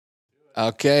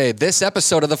Okay, this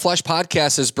episode of the Flush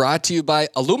Podcast is brought to you by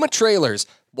Illuma Trailers,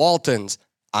 Waltons,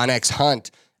 Onyx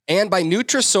Hunt, and by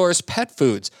Nutrisource Pet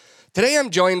Foods. Today I'm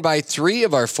joined by three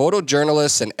of our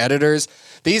photojournalists and editors.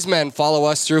 These men follow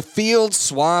us through fields,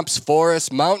 swamps,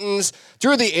 forests, mountains,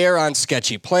 through the air on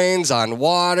sketchy plains, on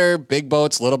water, big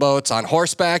boats, little boats, on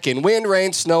horseback, in wind,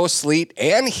 rain, snow, sleet,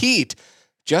 and heat,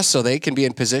 just so they can be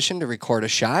in position to record a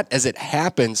shot as it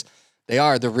happens. They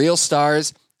are the real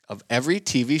stars of every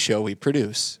TV show we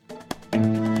produce.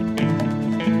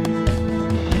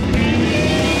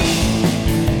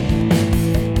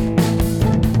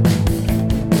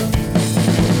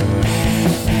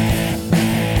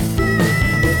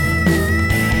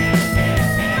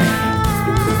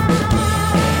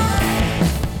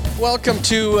 Welcome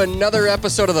to another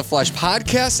episode of the Flush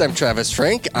Podcast. I'm Travis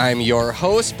Frank. I'm your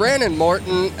host. Brandon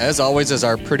Morton, as always, is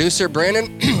our producer.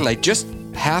 Brandon, I just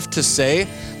have to say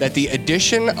that the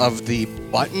addition of the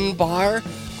button bar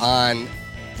on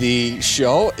the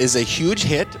show is a huge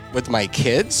hit with my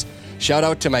kids. Shout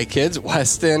out to my kids,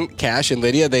 Weston, Cash, and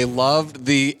Lydia. They loved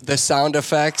the sound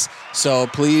effects, so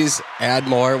please add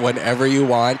more whenever you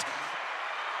want.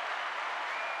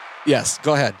 Yes,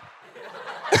 go ahead.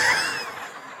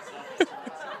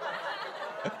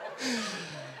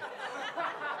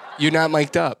 You're not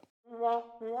mic'd up.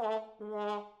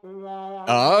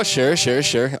 Oh, sure.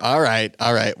 All right.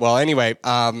 Well, anyway,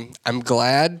 I'm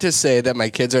glad to say that my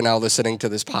kids are now listening to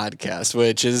this podcast,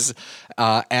 which is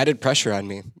added pressure on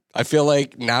me. I feel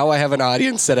like now I have an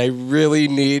audience that I really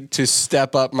need to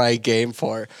step up my game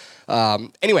for.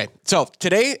 Anyway, so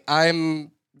today I'm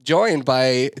joined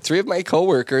by three of my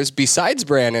coworkers. Besides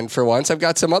Brandon, for once, I've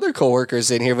got some other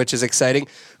coworkers in here, which is exciting.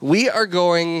 We are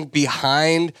going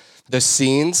behind the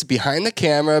scenes, behind the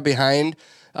camera, behind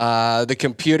the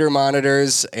computer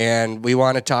monitors, and we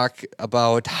want to talk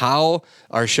about how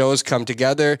our shows come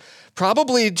together.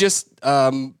 Probably just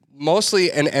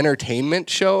mostly an entertainment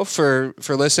show for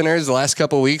listeners. The last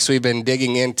couple of weeks, we've been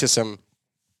digging into some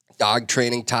dog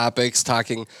training topics,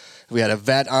 we had a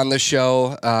vet on the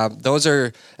show. Those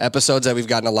are episodes that we've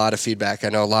gotten a lot of feedback. I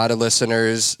know a lot of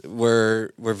listeners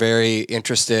were very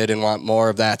interested and want more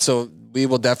of that. So we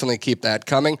will definitely keep that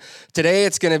coming. Today,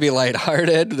 it's going to be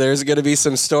lighthearted. There's going to be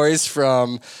some stories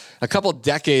from a couple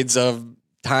decades of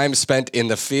time spent in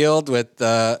the field with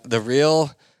the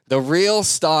real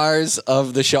stars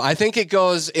of the show. I think it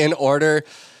goes in order.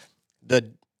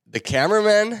 The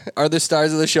cameramen are the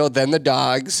stars of the show, then the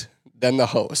dogs, then the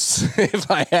hosts, if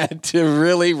I had to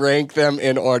really rank them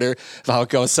in order of how it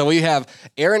goes. So we have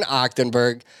Aaron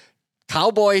Ochtenberg,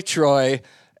 Cowboy Troy,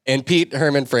 and Pete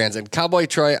Herman Franzen. Cowboy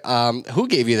Troy, who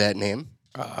gave you that name?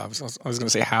 I was going to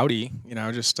say howdy.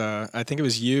 I think it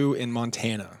was you in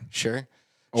Montana. Sure.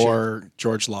 Or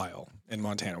George Lyle in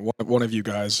Montana. One of you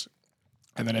guys.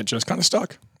 And then it just kind of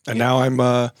stuck. And now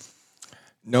I'm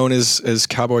known as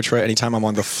Cowboy Troy anytime I'm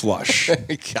on the Flush.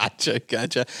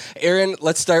 Gotcha. Aaron,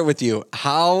 let's start with you.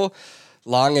 How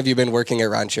long have you been working at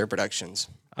Ronshare Productions?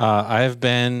 I have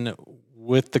been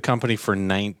with the company for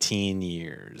 19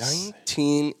 years.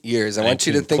 19 years. I want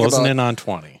you to think closing in on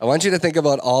 20. I want you to think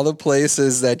about all the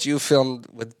places that you filmed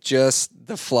with just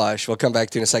the Flush. We'll come back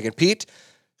to you in a second. Pete?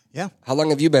 Yeah. How long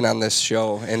have you been on this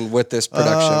show and with this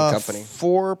production company?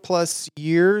 4+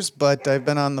 years, but I've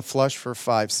been on the Flush for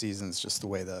 5 seasons, just the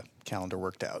way the calendar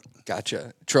worked out.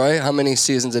 Gotcha. Troy, how many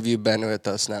seasons have you been with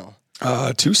us now?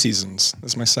 2 seasons.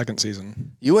 This is my second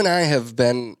season. You and I have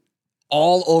been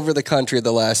all over the country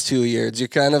the last 2 years. You're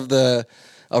kind of a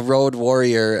road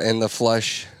warrior in the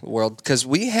Flush world. Because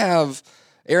we have,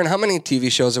 Aaron, how many TV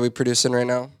shows are we producing right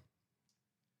now?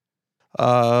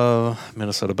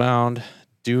 Minnesota Bound,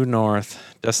 Due North,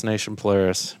 Destination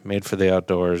Polaris, Made for the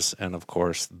Outdoors, and of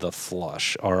course The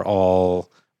Flush are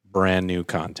all brand new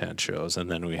content shows.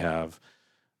 And then we have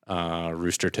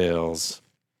Rooster Tales,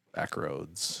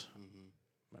 Backroads.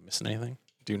 Am I missing anything?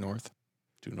 Due North.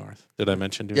 Did I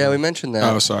mention Due Yeah, North? we mentioned that.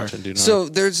 Oh, sorry. So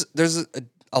there's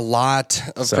a lot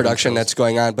of production that's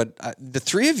going on, but the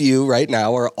three of you right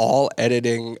now are all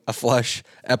editing a Flush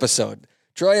episode.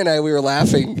 Troy and I, we were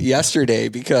laughing yesterday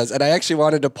and I actually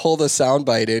wanted to pull the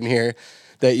soundbite in here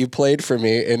that you played for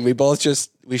me, and we both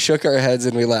we shook our heads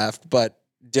and we laughed. But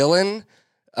Dylan,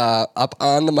 up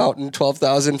on the mountain,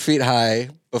 12,000 feet high,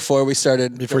 before we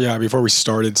started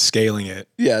scaling it.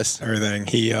 Yes. Everything.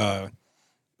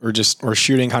 We're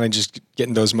shooting, kind of just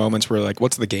getting those moments where like,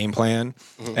 what's the game plan?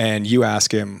 Mm-hmm. And you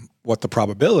ask him what the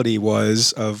probability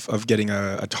was of getting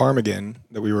a ptarmigan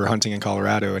that we were hunting in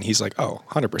Colorado. And he's like,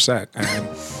 100%.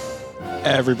 And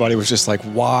everybody was just like,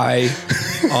 why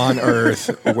on earth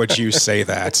would you say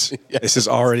that? Yes. This is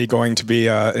already going to be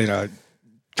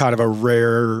kind of a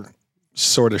rare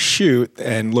sort of shoot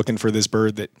and looking for this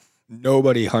bird that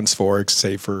nobody hunts for,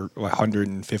 say for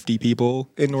 150 people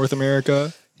in North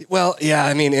America. Well, yeah,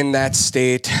 I mean, in that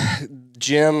state,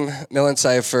 Jim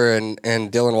Millenseifer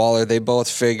and Dylan Waller, they both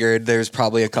figured there's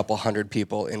probably a couple hundred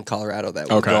people in Colorado that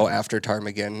would go after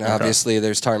ptarmigan. Obviously,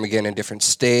 there's ptarmigan in different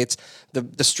states.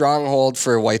 The stronghold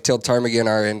for white-tailed ptarmigan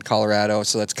are in Colorado,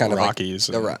 so that's kind of Rockies.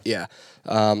 So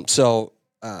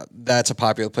that's a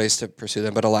popular place to pursue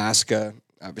them. But Alaska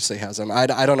obviously has them. I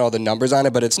don't know the numbers on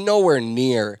it, but it's nowhere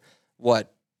near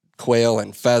what quail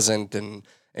and pheasant and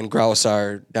grouse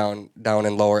are down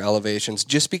in lower elevations,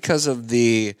 just because of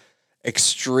the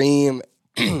extreme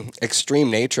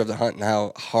nature of the hunt and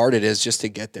how hard it is just to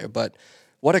get there. But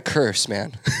what a curse,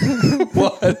 man.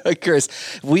 What a curse.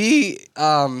 We've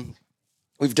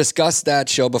discussed that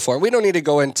show before. We don't need to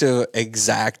go into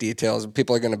exact details.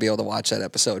 People are going to be able to watch that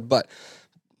episode. But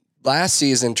last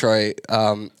season, Troy,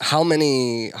 how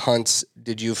many hunts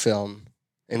did you film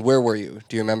and where were you?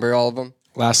 Do you remember all of them?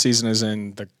 Last season is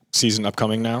in the season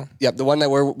upcoming now? Yep, the one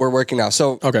that we're working now.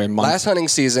 So last hunting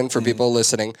season for people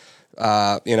listening,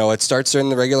 it starts during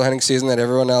the regular hunting season that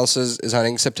everyone else is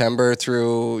hunting, September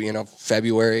through,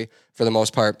 February for the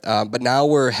most part. But now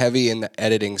we're heavy in the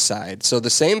editing side. So the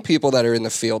same people that are in the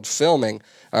field filming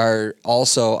are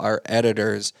also our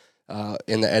editors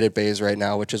in the edit bays right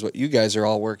now, which is what you guys are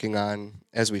all working on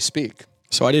as we speak.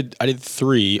 So I did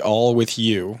 3 all with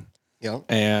you. Yeah.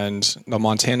 And the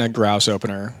Montana grouse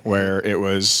opener, where it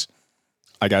was,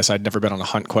 I guess I'd never been on a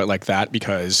hunt quite like that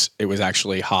because it was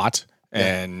actually hot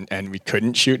and we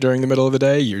couldn't shoot during the middle of the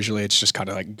day. Usually it's just kind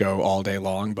of like go all day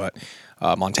long, but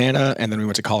Montana, and then we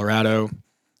went to Colorado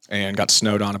and got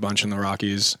snowed on a bunch in the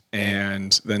Rockies.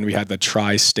 And then we had the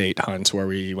tri-state hunts where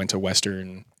we went to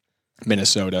Western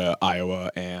Minnesota, Iowa,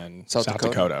 and South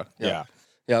Dakota. Yeah.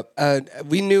 Yep.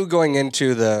 We knew going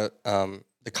into the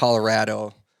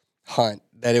Colorado hunt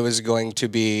that it was going to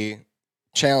be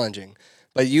challenging,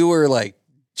 but you were like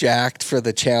jacked for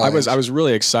the challenge. I was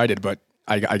really excited, but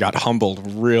I got humbled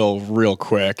real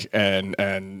quick,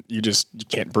 and you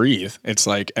can't breathe. It's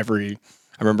like I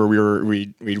remember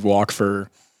we'd walk for,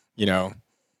 a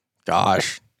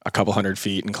couple hundred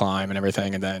feet and climb and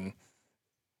everything, and then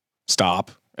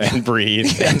stop and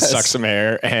breathe and suck some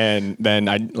air, and then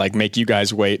I'd like make you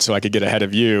guys wait so I could get ahead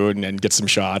of you and get some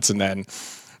shots, and then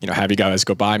have you guys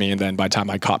go by me. And then by the time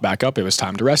I caught back up, it was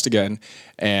time to rest again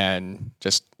and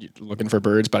just looking for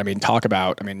birds. But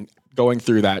going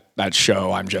through that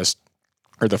show,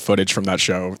 or the footage from that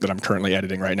show that I'm currently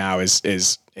editing right now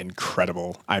is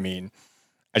incredible. The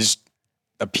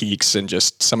peaks and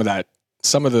just some of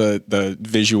the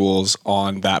visuals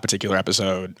on that particular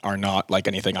episode are not like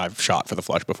anything I've shot for the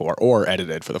Flush before or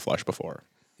edited for the Flush before.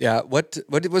 Yeah. What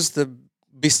was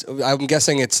I'm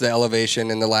guessing it's the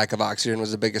elevation and the lack of oxygen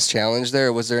was the biggest challenge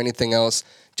there. Was there anything else,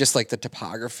 just like the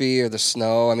topography or the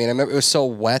snow? I remember it was so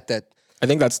wet that. I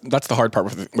think that's the hard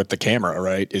part with the camera,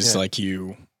 right? Is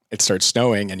it starts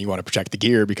snowing and you want to protect the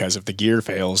gear, because if the gear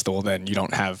fails, then you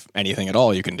don't have anything at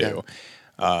all you can do.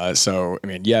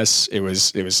 Yes, it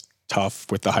was tough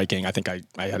with the hiking. I think I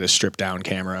had a stripped down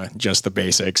camera, just the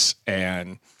basics,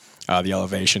 and the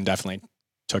elevation definitely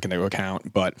took into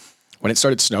account. But when it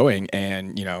started snowing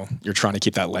and, you're trying to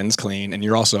keep that lens clean, and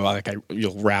you're also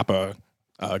you'll wrap a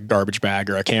garbage bag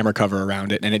or a camera cover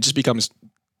around it, and it just becomes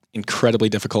incredibly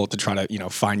difficult to try to,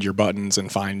 find your buttons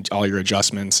and find all your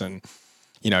adjustments. And,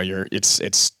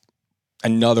 it's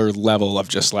another level of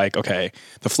just like, okay,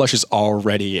 the Flush is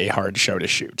already a hard show to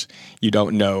shoot. You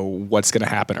don't know what's going to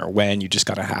happen or when. You just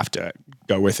got to have to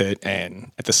go with it.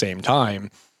 And at the same time,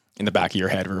 in the back of your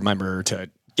head, remember to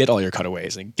get all your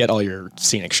cutaways and get all your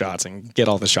scenic shots and get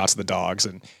all the shots of the dogs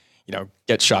and,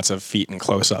 get shots of feet and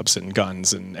close-ups and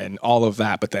guns and all of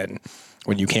that. But then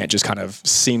when you can't just kind of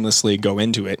seamlessly go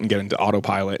into it and get into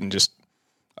autopilot and just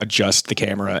adjust the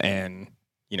camera and,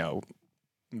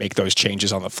 make those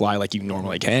changes on the fly like you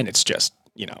normally can, it's just,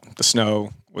 the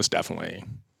snow was definitely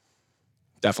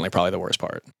probably the worst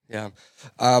part. Yeah.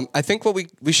 I think what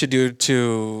we should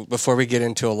do before we get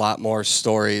into a lot more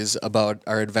stories about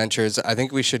our adventures, I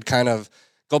think we should kind of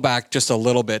go back just a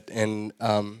little bit and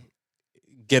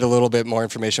get a little bit more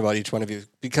information about each one of you.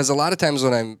 Because a lot of times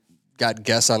when I've got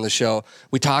guests on the show,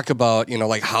 we talk about,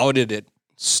 how did it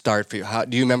start for you? How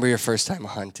do you remember your first time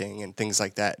hunting and things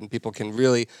like that? And people can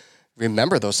really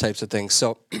remember those types of things.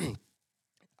 So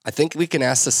I think we can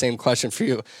ask the same question for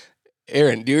you.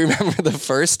 Aaron, do you remember the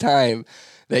first time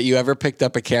that you ever picked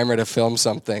up a camera to film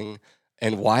something,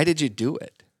 and why did you do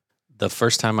it? the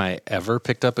first time I ever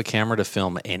picked up a camera to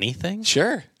film anything.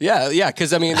 Sure. Yeah.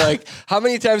 Because I mean, like, how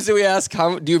many times do we ask?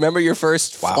 Do you remember your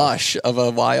first flush of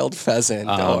a wild pheasant,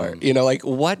 or like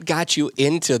what got you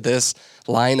into this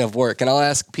line of work? And I'll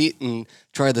ask Pete and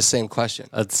Troy the same question.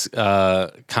 That's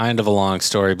kind of a long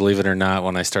story. Believe it or not,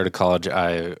 when I started college,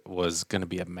 I was going to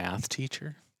be a math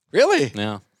teacher. Really?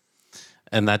 Yeah.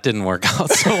 And that didn't work out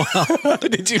so well.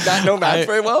 Did you not know math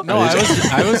very well? No,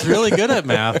 I was really good at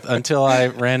math until I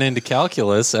ran into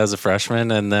calculus as a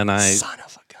freshman, and then I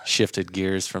shifted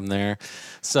gears from there.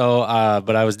 So,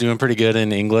 but I was doing pretty good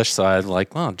in English, so I was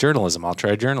like, well, journalism, I'll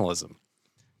try journalism.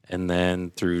 And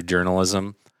then through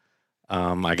journalism,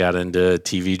 I got into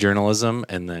TV journalism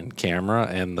and then camera.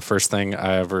 And the first thing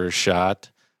I ever shot,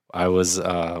 I was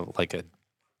like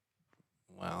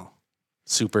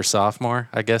super sophomore,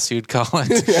 I guess you'd call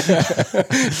it.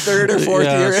 Third or fourth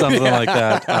year. Something like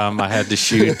that. I had to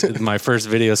shoot, my first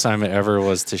video assignment ever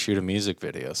was to shoot a music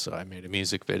video. So I made a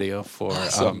music video for,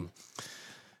 what song?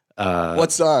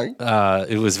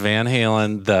 It was Van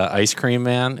Halen, The Ice Cream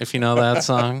Man, if you know that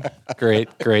song.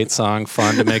 Great song.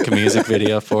 Fun to make a music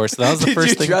video for. So that was the first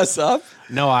thing. Did you dress up?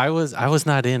 No, I was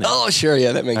not in it. Oh, sure.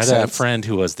 Yeah, that makes I sense. had a friend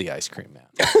who was the ice cream man.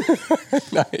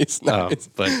 Nice.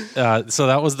 But so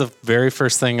that was the very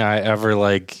first thing I ever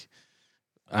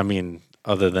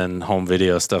other than home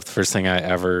video stuff, the first thing I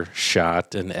ever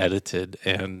shot and edited.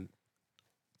 And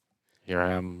here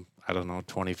I am,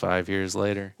 25 years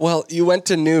later. Well, you went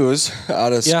to news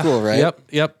out of school, right?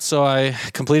 Yep. So I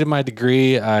completed my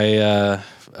degree. I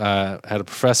had a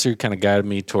professor who kind of guided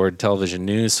me toward television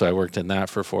news. So I worked in that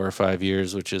for 4 or 5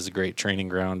 years, which is a great training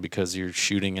ground because you're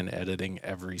shooting and editing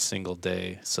every single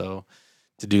day. So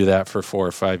to do that for 4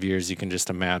 or 5 years, you can just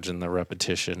imagine the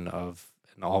repetition of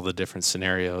and all the different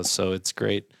scenarios. So it's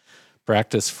great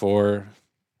practice for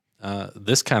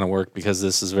this kind of work because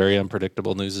this is very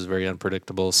unpredictable. News is very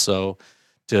unpredictable. So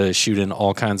to shoot in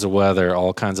all kinds of weather,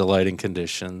 all kinds of lighting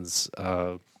conditions,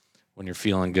 when you're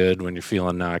feeling good, when you're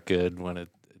feeling not good, when it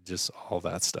just all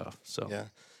that stuff. So yeah.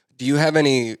 Do you have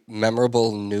any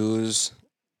memorable news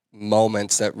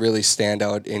moments that really stand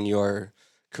out in your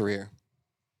career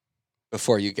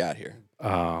before you got here? I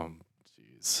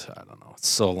don't know. It's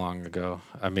so long ago.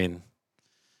 I mean,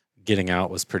 getting out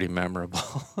was pretty memorable.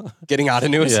 Getting out of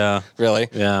news? Yeah. Really?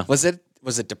 Yeah. Was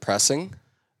it depressing?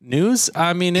 News?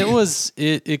 I mean,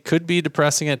 it could be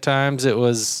depressing at times. It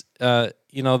was,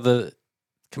 the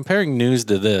comparing news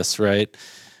to this, right?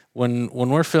 When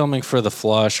we're filming for The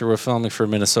Flush or we're filming for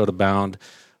Minnesota Bound,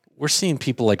 we're seeing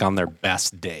people like on their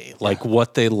best day, like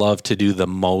what they love to do the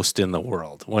most in the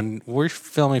world. When we're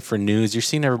filming for news, you're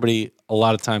seeing everybody a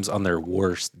lot of times on their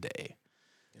worst day.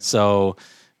 Yeah. So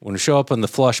when we show up on The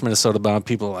Flush, Minnesota Bound,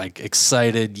 people are like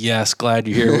excited. Yes, glad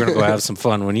you're here. We're going to go have some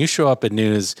fun. When you show up at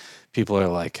news, people are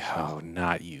like, oh,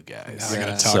 not you guys. I'm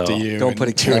going to talk to you. Don't put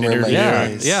a camera in my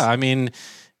face. Yeah. I mean,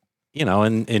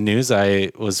 in news,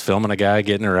 I was filming a guy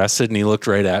getting arrested, and he looked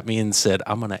right at me and said,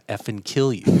 "I'm gonna effing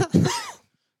kill you."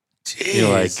 Jeez. You're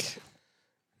like,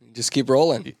 just keep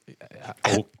rolling.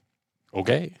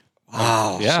 Okay.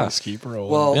 Wow. Yeah. Just keep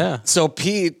rolling. Well, Yeah. So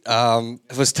Pete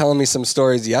was telling me some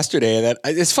stories yesterday that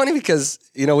it's funny because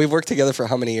we've worked together for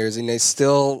how many years, and I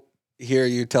still hear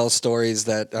you tell stories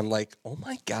that I'm like, oh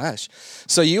my gosh.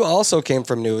 So you also came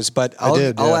from news, but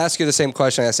I'll ask you the same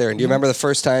question I asked Aaron. Do you remember the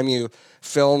first time you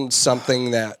filmed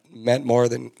something that meant more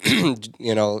than,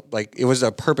 like it was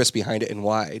a purpose behind it, and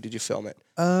why did you film it?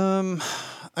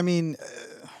 I mean,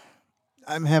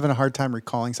 I'm having a hard time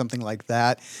recalling something like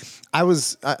that.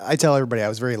 I tell everybody I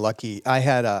was very lucky. I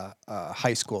had a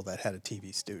high school that had a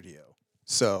TV studio.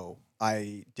 So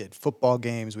I did football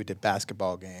games. We did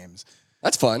basketball games.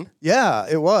 That's fun. Yeah,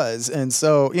 it was. And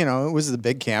so, it was the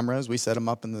big cameras. We set them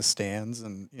up in the stands,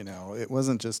 and, it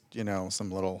wasn't just,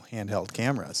 some little handheld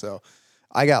camera. So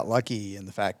I got lucky in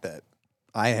the fact that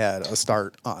I had a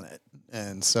start on it.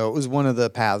 And so it was one of the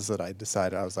paths that I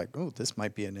decided, I was like, oh, this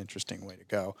might be an interesting way to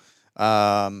go.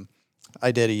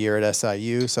 I did a year at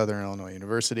SIU, Southern Illinois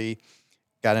University.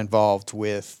 Got involved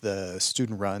with the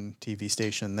student-run TV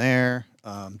station there.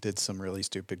 Did some really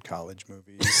stupid college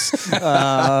movies.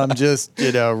 Just,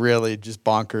 really just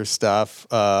bonkers stuff.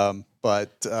 But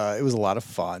it was a lot of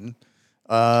fun.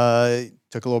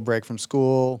 Took a little break from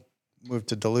school, moved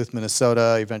to Duluth,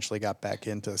 Minnesota, eventually got back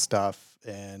into stuff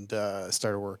and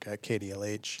started work at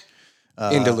KDLH.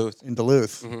 In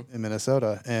Duluth. In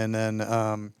Minnesota. And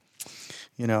then,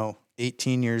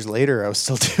 18 years later, I was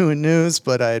still doing news,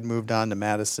 but I had moved on to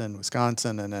Madison,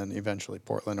 Wisconsin, and then eventually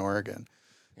Portland, Oregon.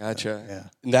 Gotcha. Yeah.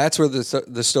 And that's where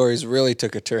the stories really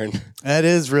took a turn. That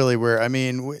is really where, I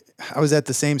was at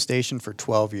the same station for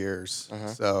 12 years. Uh-huh.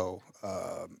 So,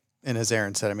 And as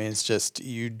Aaron said, I mean, it's just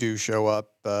you do show up.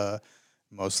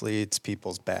 Mostly, it's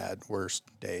people's bad, worst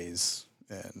days,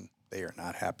 and they are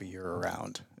not happy you're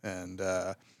around. And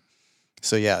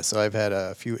so I've had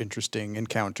a few interesting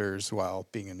encounters while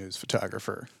being a news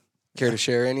photographer. Care to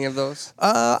share any of those?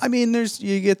 I mean,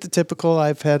 you get the typical.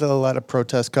 I've had a lot of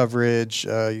protest coverage.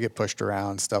 You get pushed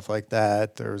around, stuff like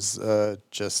that. There's a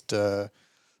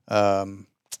guy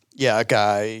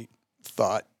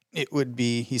thought it would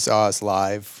be. He saw us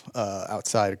live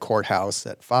outside a courthouse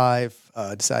at 5.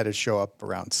 Decided to show up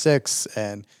around 6,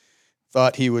 and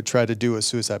thought he would try to do a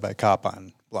suicide by cop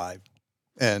on live,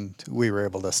 and we were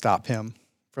able to stop him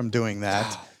from doing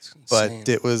that. But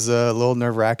it was a little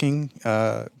nerve-wracking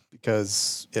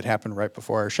because it happened right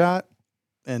before our shot,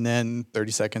 and then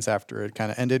 30 seconds after it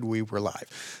kind of ended, we were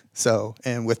live. So,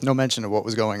 and with no mention of what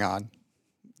was going on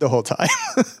the whole time.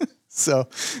 So,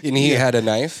 And he had a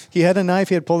knife? He had a knife.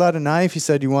 He had pulled out a knife. He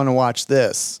said, "You want to watch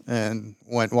this?" And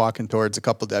went walking towards a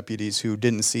couple deputies who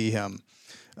didn't see him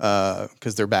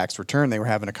because their backs were turned. They were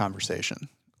having a conversation.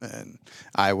 And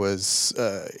I was,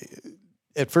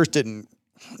 at first didn't,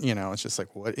 it's just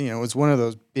like, what? It was one of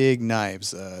those big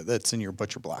knives that's in your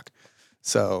butcher block.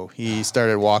 So he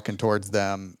started walking towards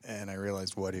them, and I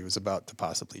realized what he was about to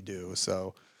possibly do.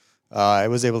 So I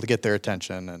was able to get their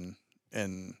attention,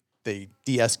 and they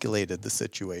de-escalated the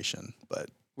situation. But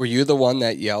Were you the one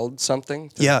that yelled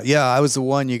something? yeah, I was the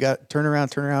one. You got turn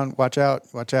around, watch out,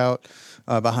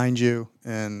 behind you,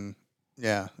 and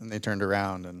they turned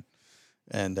around,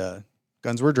 and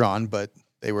guns were drawn, but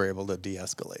they were able to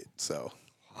de-escalate. So,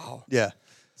 Wow. yeah,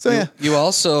 so You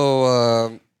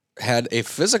also had a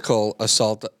physical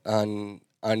assault on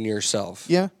yourself.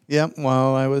 yeah.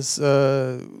 While I was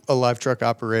a live truck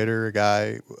operator, a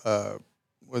guy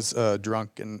was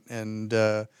drunk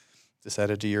and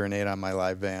decided to urinate on my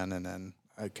live van, and then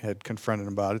I had confronted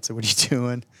him about it. So, "What are you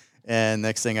doing?" And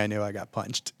next thing I knew, I got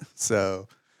punched. So,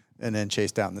 and then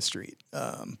chased down the street.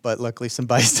 But luckily, some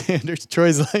bystanders.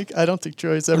 Troy's like, I don't think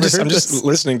Troy's ever heard I'm this. just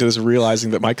listening to this,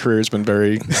 realizing that my career has been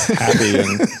very happy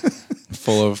and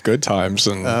full of good times.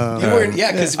 And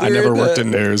because I never worked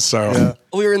in news, so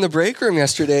we were in the break room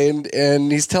yesterday,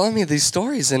 and he's telling me these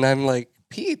stories, and I'm like,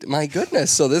 Pete, my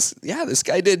goodness. So this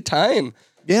guy did time.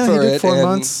 Yeah, for he did it, 4 and-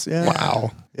 months. Yeah.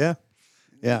 wow. Yeah.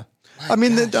 I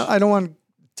mean, I don't want to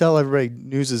tell everybody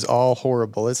news is all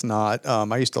horrible. It's not.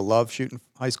 I used to love shooting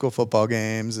high school football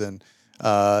games and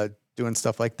doing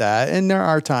stuff like that. And there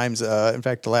are times, in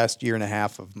fact, the last year and a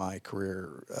half of my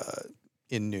career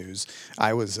in news,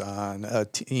 I was on a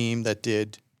team that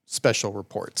did special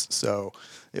reports. So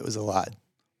it was a lot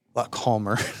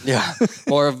calmer. Yeah,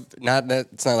 more of not that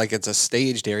it's not like it's a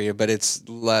staged area, but it's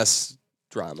less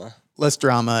drama. Less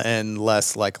drama and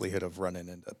less likelihood of running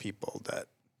into people that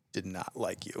did not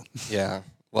like you. Yeah.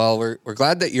 Well, we're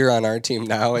glad that you're on our team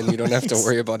now, and you don't have to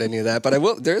worry about any of that. But I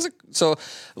will. So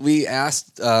we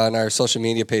asked on our social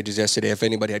media pages yesterday if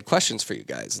anybody had questions for you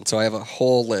guys, and so I have a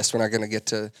whole list. We're not going to get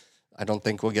to. I don't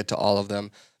think we'll get to all of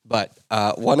them, but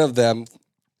one of them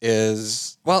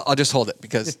is, well, I'll just hold it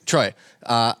because Troy,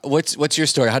 what's your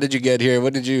story? How did you get here?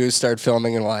 When did you start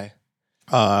filming, and why?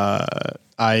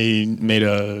 I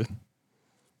made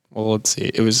let's see.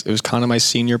 It was kind of my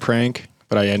senior prank,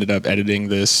 but I ended up editing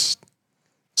this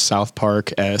South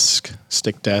Park-esque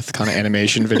stick death kind of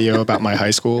animation video about my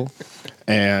high school.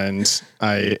 And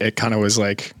it kind of was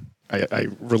like, I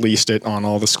released it on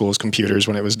all the school's computers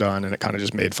when it was done, and it kind of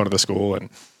just made fun of the school and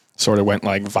sort of went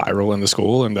like viral in the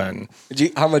school. And then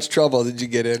How much trouble did you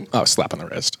get in? oh, slap on the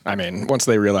wrist. I mean, once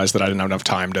they realized that I didn't have enough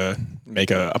time to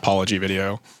make a apology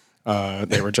video,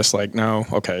 they were just like, no,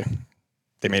 okay.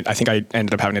 I think I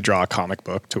ended up having to draw a comic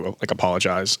book to like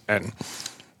apologize and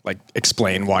like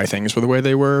explain why things were the way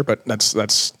they were, but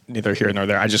that's neither here nor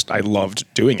there. I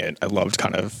loved doing it. I loved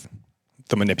kind of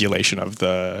the manipulation of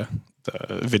the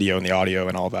video and the audio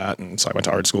and all that. And so I went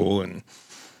to art school, and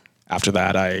after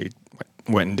that I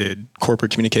went and did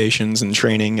corporate communications and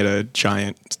training at a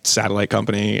giant satellite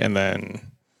company, and then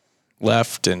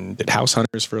left and did House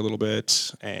Hunters for a little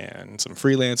bit and some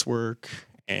freelance work,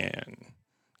 and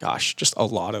gosh, just a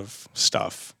lot of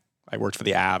stuff. I worked for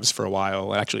the Avs for a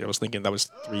while. Actually, I was thinking that was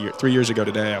 3 years ago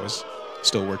today. I was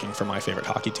still working for my favorite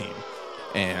hockey team.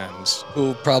 And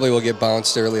Who probably will get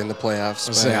bounced early in the playoffs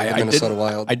by the Minnesota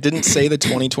Wild. I didn't say the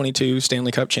 2022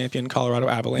 Stanley Cup champion Colorado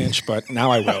Avalanche, but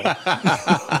now I will.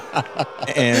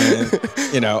 And,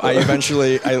 I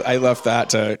eventually left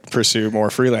that to pursue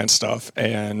more freelance stuff.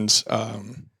 And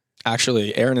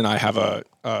actually, Aaron and I have a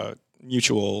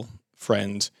mutual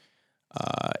friend,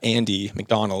 Andy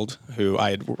McDonald, who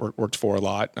I had worked for a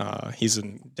lot. He's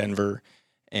in Denver,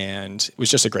 and was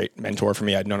just a great mentor for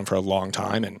me. I'd known him for a long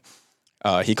time, and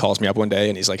he calls me up one day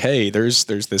and he's like, "Hey, there's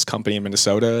this company in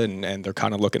Minnesota, and they're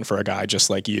kind of looking for a guy just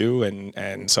like you."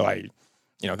 And so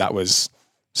that was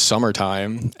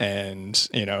summertime, and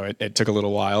it took a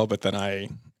little while, but then I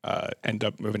ended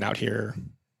up moving out here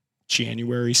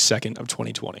January 2nd of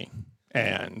 2020.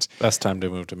 And best time to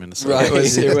move to Minnesota. Right. it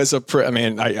was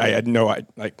I had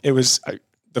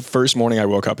the first morning I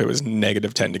woke up, it was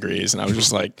 -10 degrees, and I was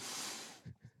just like,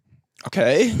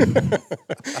 okay.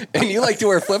 And you like to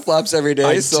wear flip flops every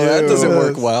day, so do. that doesn't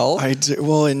work well. I do.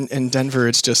 Well, in Denver,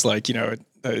 it's just like,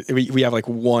 we have like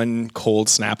one cold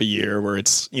snap a year where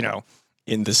it's,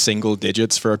 in the single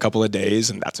digits for a couple of days,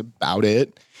 and that's about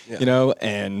it,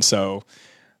 and so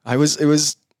it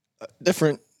was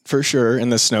different for sure.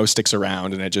 And the snow sticks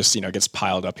around and it just, gets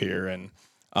piled up here. And,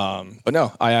 but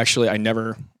no, I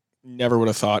never would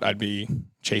have thought I'd be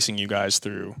chasing you guys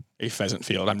through a pheasant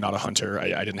field. I'm not a hunter.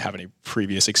 I didn't have any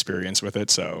previous experience with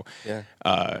it. So,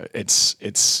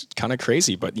 it's kind of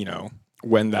crazy, but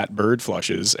when that bird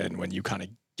flushes and when you kind of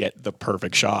get the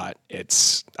perfect shot,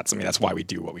 that's why we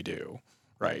do what we do.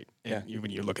 Right. Yeah. When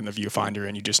you look in the viewfinder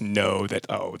and you just know that,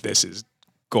 oh, this is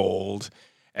gold,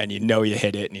 and you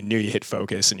hit it, and you knew you hit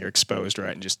focus, and you're exposed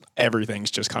right, and just everything's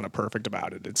just kind of perfect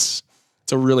about it. It's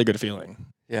a really good feeling.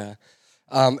 Yeah.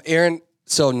 Aaron,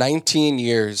 so 19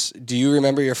 years. Do you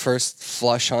remember your first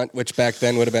flush hunt, which back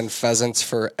then would have been Pheasants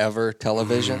Forever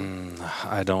television?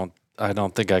 I don't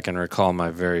think I can recall my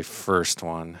very first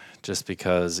one, just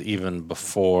because even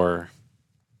before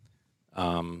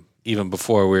we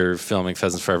were filming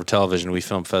Pheasants Forever television, we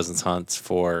filmed pheasants hunts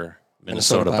for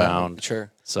Minnesota Bound.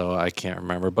 Sure. So I can't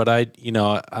remember, but I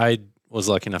was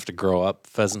lucky enough to grow up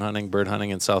pheasant hunting, bird hunting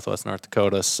in Southwest North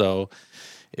Dakota. So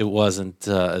it wasn't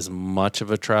as much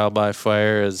of a trial by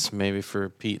fire as maybe for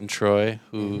Pete and Troy,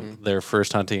 who their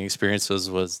first hunting experience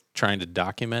was trying to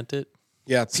document it.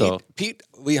 Yeah. Pete,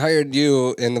 we hired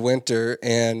you in the winter,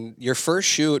 and your first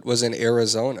shoot was in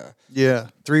Arizona. Yeah,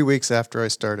 3 weeks after I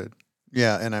started.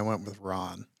 Yeah, and I went with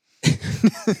Ron.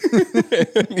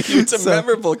 It's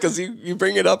memorable because you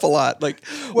bring it up a lot. Like,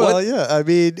 yeah, I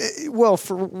mean,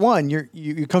 for one,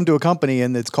 you come to a company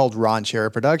and it's called Ron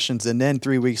Shera Productions, and then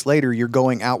 3 weeks later you're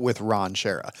going out with Ron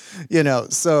Shera.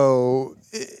 So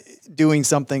doing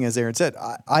something, as Aaron said,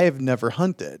 I have never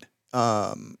hunted.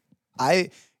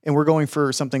 And we're going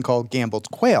for something called gambled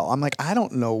quail. I'm like, I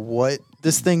don't know what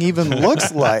this thing even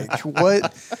looks like.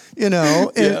 What,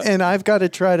 and I've got to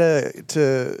try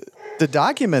to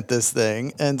document this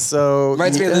thing. And so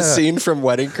reminds me of the scene from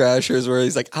Wedding Crashers where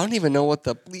he's like, I don't even know what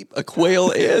the bleep a quail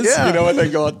is. When they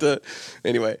go out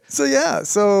anyway. So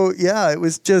it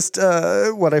was just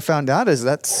what I found out is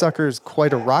that sucker's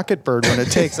quite a rocket bird when it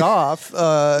takes off.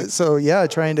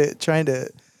 Trying to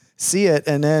see it,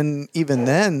 and then even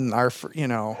then, I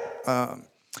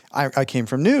came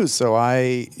from news, so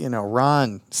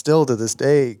Ron still to this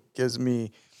day gives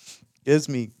me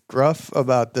gruff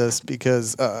about this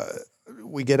because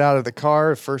we get out of the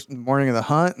car first morning of the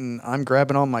hunt, and I'm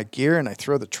grabbing all my gear, and I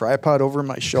throw the tripod over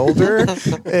my shoulder,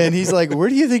 and he's like, "Where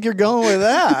do you think you're going with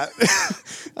that?"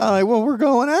 I'm like, "Well, we're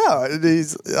going out."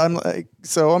 And I'm like,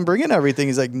 "So I'm bringing everything."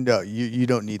 He's like, "No, you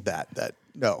don't need that.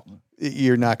 No."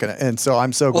 You're not gonna, and so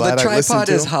I'm so glad I listened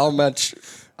to him. The tripod is how much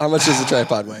does the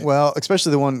tripod weigh? Well,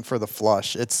 especially the one for the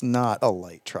flush, it's not a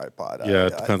light tripod. Yeah,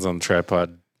 it depends on the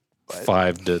tripod.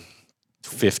 5 to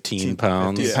 15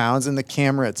 pounds. 15 pounds, and the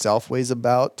camera itself weighs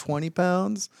about 20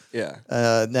 pounds. Yeah.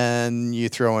 Then you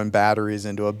throw in batteries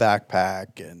into a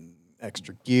backpack and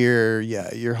extra gear.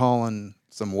 Yeah, you're hauling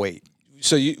some weight.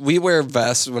 So we wear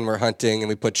vests when we're hunting, and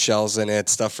we put shells in it,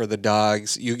 stuff for the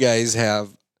dogs. You guys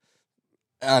have,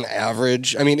 on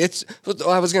average, I was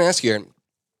going to ask you,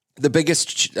 the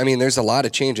biggest, there's a lot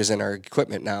of changes in our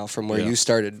equipment now from where you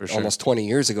started almost 20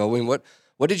 years ago. I mean, what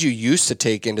did you used to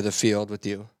take into the field with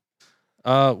you?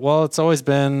 Well, it's always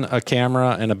been a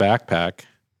camera and a backpack.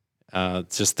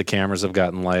 It's just the cameras have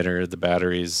gotten lighter. The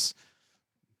batteries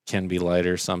can be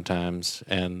lighter sometimes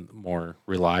and more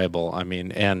reliable.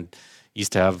 And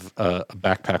used to have a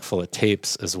backpack full of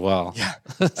tapes as well. Yeah.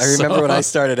 I remember when I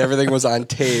started, everything was on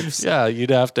tapes. Yeah,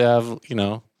 you'd have to have,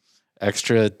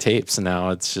 extra tapes. Now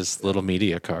it's just little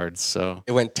media cards. So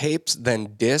it went tapes,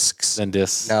 then discs.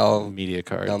 Now media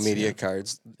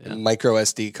cards. Micro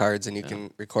SD cards, and you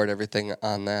can record everything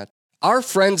on that. Our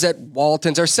friends at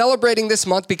Waltons are celebrating this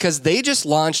month because they just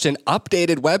launched an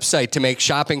updated website to make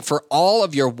shopping for all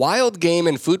of your wild game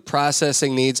and food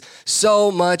processing needs so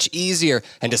much easier.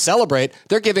 And to celebrate,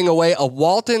 they're giving away a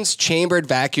Waltons chambered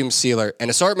vacuum sealer,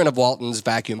 an assortment of Waltons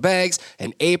vacuum bags,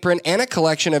 an apron, and a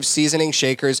collection of seasoning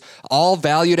shakers, all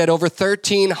valued at over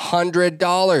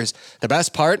 $1,300. The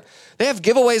best part? They have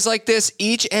giveaways like this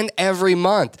each and every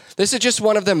month. This is just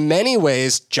one of the many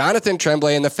ways Jonathan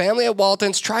Tremblay and the family at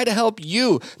Waltons try to help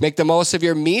you make the most of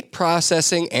your meat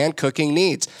processing and cooking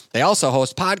needs. They also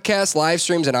host podcasts, live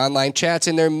streams, and online chats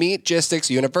in their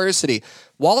Meatgistics University.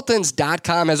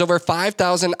 Waltons.com has over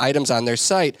 5,000 items on their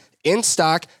site, in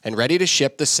stock and ready to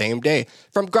ship the same day.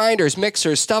 From grinders,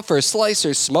 mixers, stuffers,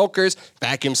 slicers, smokers,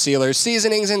 vacuum sealers,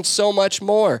 seasonings, and so much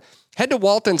more. Head to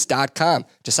Waltons.com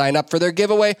to sign up for their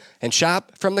giveaway and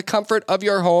shop from the comfort of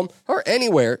your home or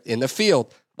anywhere in the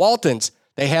field. Waltons,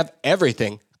 they have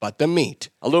everything but the meat.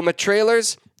 Aluma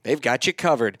Trailers, they've got you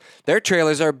covered. Their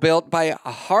trailers are built by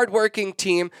a hardworking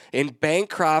team in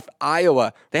Bancroft,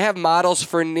 Iowa. They have models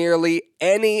for nearly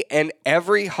any and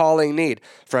every hauling need,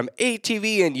 from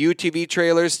ATV and UTV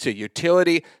trailers to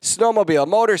utility, snowmobile,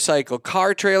 motorcycle,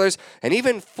 car trailers, and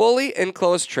even fully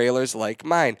enclosed trailers like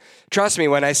mine. Trust me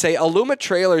when I say Aluma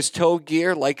Trailers tow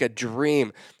gear like a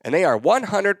dream, and they are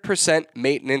 100%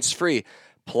 maintenance free.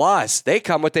 Plus, they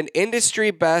come with an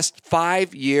industry best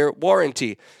 5-year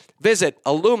warranty. Visit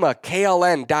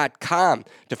alumakln.com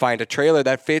to find a trailer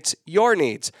that fits your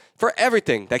needs. For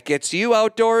everything that gets you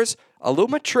outdoors,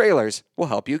 Aluma Trailers will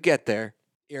help you get there.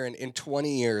 Aaron, in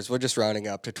 20 years, we're just rounding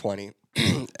up to 20,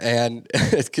 and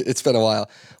it's been a while.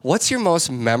 What's your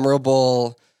most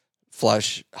memorable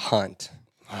flush hunt?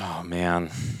 Oh,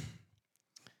 man.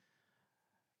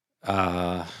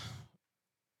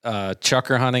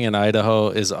 Chucker hunting in Idaho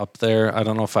is up there. I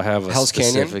don't know if I have a Hell's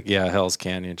specific. Canyon? Yeah, Hell's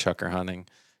Canyon chucker hunting.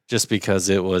 Just because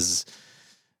it was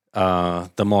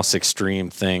the most extreme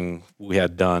thing we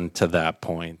had done to that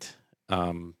point.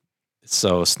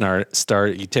 So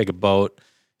you take a boat,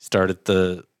 start at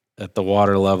the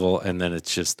water level, and then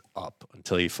it's just up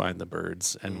until you find the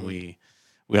birds. And we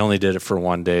only did it for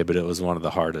one day, but it was one of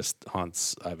the hardest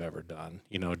hunts I've ever done.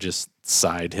 You know, just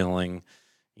side hilling.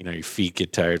 You know, your feet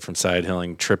get tired from side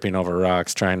hilling, tripping over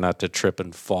rocks, trying not to trip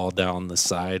and fall down the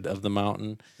side of the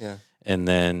mountain. Yeah. And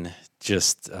then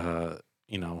just,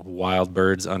 wild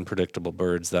birds, unpredictable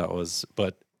birds. That was,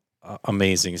 but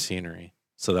amazing scenery.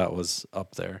 So that was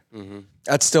up there. Mm-hmm.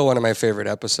 That's still one of my favorite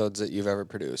episodes that you've ever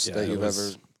produced, Yeah, that you've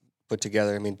ever put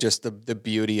together. I mean, just the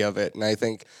beauty of it. And I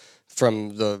think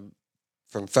from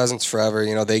Pheasants Forever,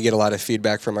 you know, they get a lot of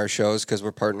feedback from our shows because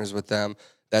we're partners with them.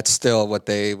 That's still what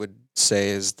they would say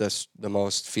is the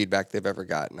most feedback they've ever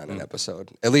gotten on an episode.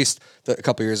 At least a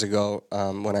couple years ago,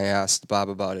 when I asked Bob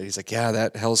about it, he's like, "Yeah,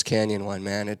 that Hell's Canyon one,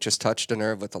 man, it just touched a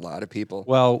nerve with a lot of people."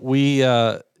 Well,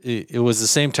 it was the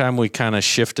same time we kind of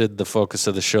shifted the focus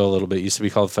of the show a little bit. It used to be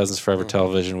called Pheasants Forever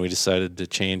Television. We decided to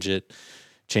change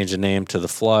the name to The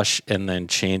Flush, and then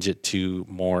change it to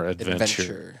more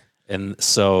adventure. And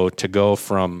so to go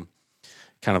from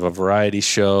kind of a variety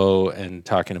show and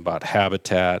talking about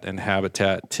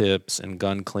habitat tips and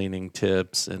gun cleaning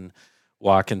tips and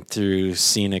walking through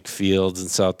scenic fields in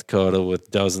South Dakota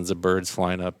with dozens of birds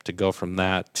flying up, to go from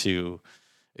that to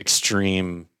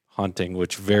extreme hunting,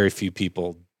 which very few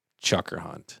people chucker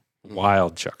hunt,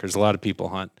 wild chuckers. A lot of people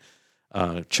hunt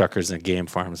chuckers in game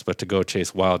farms, but to go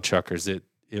chase wild chuckers, it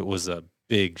was a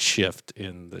big shift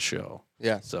in the show.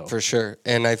 Yeah, so for sure.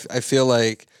 And I feel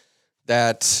like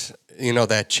that, you know,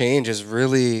 that change has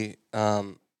really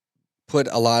put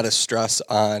a lot of stress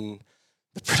on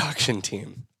the production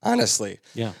team, honestly.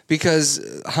 Yeah.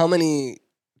 Because how many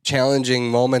challenging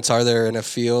moments are there in a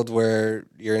field where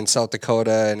you're in South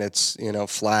Dakota and it's, you know,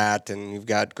 flat and you've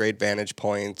got great vantage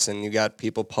points and you got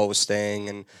people posting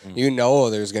and you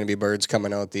know there's going to be birds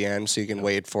coming out at the end, so you can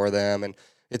wait for them, and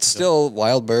it's still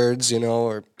wild birds, you know,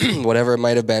 or whatever it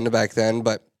might have been back then,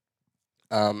 but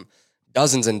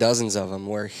dozens and dozens of them,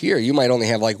 where here you might only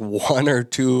have like 1 or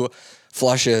 2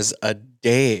 flushes a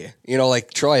day. You know,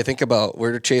 like Troy, think about,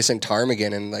 we're chasing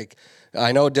ptarmigan, and like,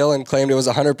 I know Dylan claimed it was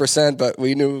 100%, but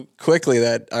we knew quickly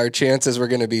that our chances were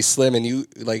going to be slim. And you,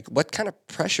 like, what kind of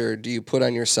pressure do you put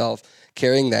on yourself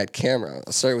carrying that camera?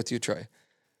 I'll start with you, Troy.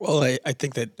 Well, I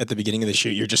think that at the beginning of the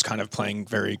shoot, you're just kind of playing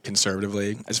very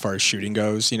conservatively as far as shooting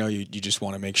goes. You know, you just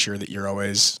want to make sure that you're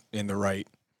always in the right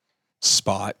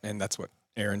spot. And that's what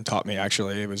Aaron taught me,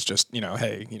 actually. It was just, you know,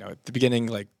 hey, you know, at the beginning,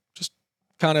 like, just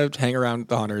kind of hang around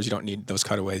the hunters. You don't need those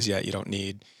cutaways yet. You don't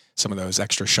need some of those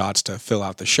extra shots to fill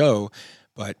out the show.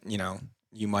 But, you know,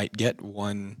 you might get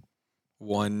one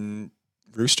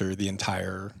rooster the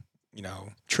entire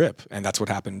trip. And that's what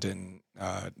happened in,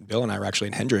 Bill and I were actually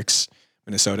in Hendricks,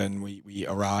 Minnesota, and we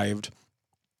arrived,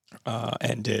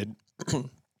 and did,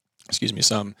 excuse me,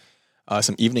 some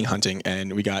evening hunting,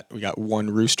 and we got one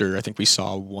rooster. I think we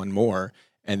saw one more,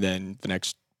 and then the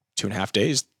next 2.5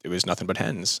 days it was nothing but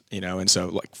hens, and so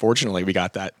like fortunately we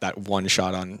got that one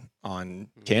shot on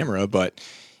camera. But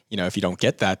if you don't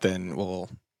get that, then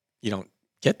you don't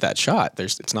get that shot.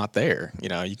 It's not there.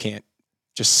 You can't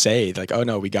just say like, oh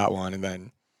no, we got one, and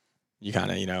then you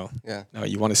kind of no,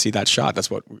 you want to see that shot. That's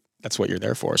what you're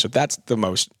there for. So that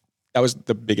was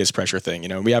the biggest pressure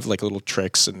thing. We have like little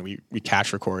tricks, and we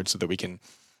cache record so that we can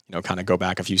kind of go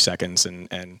back a few seconds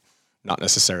and not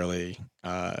necessarily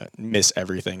miss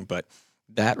everything. But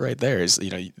that right there is,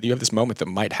 you have this moment that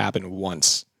might happen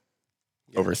once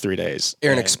over 3 days.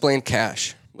 Aaron, explain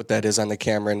cache, what that is on the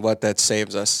camera and what that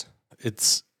saves us.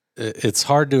 It's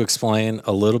hard to explain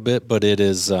a little bit, but it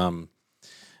is,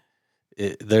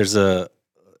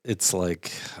 it's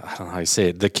like, I don't know how you say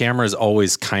it. The camera is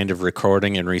always kind of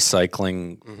recording and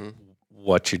recycling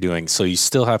what you're doing. So you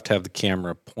still have to have the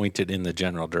camera pointed in the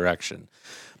general direction.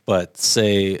 But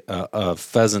say a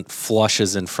pheasant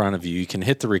flushes in front of you, you can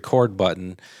hit the record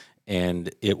button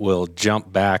and it will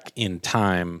jump back in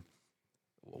time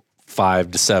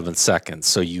 5 to 7 seconds.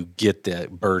 So you get the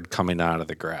bird coming out of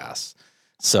the grass.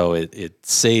 So it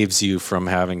saves you from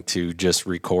having to just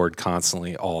record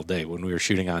constantly all day. When we were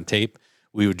shooting on tape,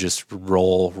 we would just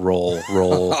roll,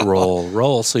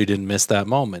 so you didn't miss that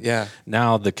moment. Yeah.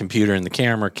 Now the computer and the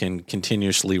camera can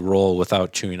continuously roll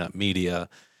without chewing up media,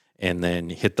 and then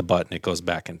you hit the button, it goes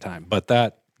back in time. But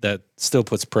that still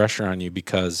puts pressure on you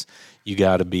because you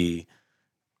got to be,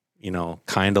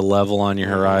 kind of level on your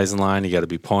horizon line. You got to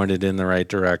be pointed in the right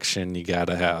direction. You got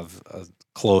to have a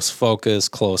close focus,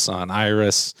 close on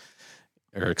iris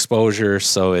or exposure.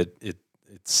 So it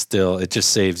just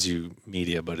saves you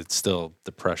media, but it's still,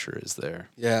 the pressure is there.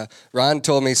 Yeah. Ron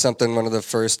told me something one of the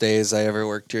first days I ever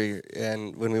worked here,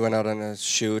 and when we went out on a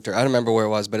shoot, or I don't remember where it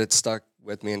was, but it stuck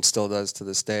with me and still does to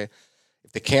this day.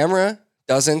 If the camera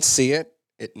doesn't see it,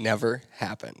 it never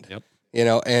happened. Yep.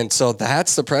 And so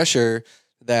that's the pressure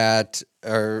that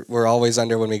we're always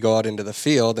under when we go out into the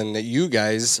field, and that you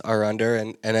guys are under.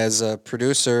 And as a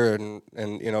producer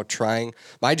and trying,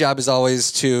 my job is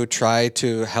always to try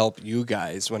to help you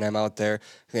guys when I'm out there.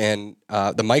 And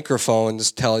the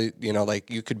microphones tell like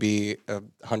you could be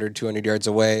 100, 200 yards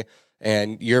away,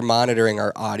 and you're monitoring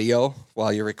our audio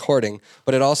while you're recording.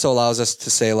 But it also allows us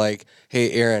to say like,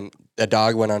 hey, Aaron, a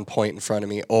dog went on point in front of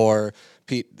me, or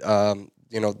Pete,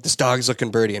 this dog's looking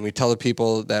birdie, and we tell the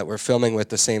people that we're filming with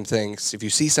the same things. If you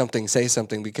see something, say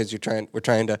something, because we're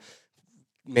trying to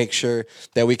make sure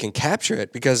that we can capture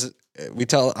it, because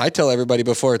I tell everybody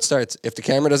before it starts, if the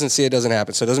camera doesn't see it, doesn't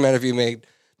happen. So it doesn't matter if you made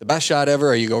the best shot ever,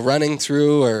 or you go running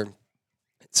through, or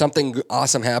something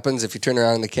awesome happens. If you turn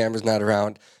around and the camera's not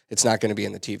around, it's not going to be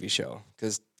in the TV show,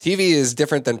 because TV is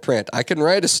different than print. I can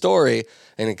write a story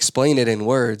and explain it in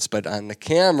words, but on the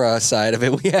camera side of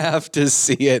it, we have to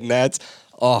see it. And that's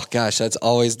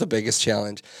always the biggest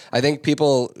challenge. I think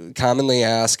people commonly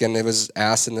ask, and it was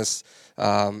asked in this,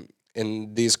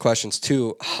 in these questions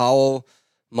too, how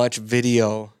much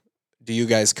video do you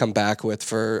guys come back with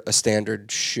for a standard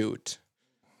shoot?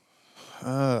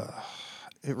 It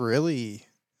really,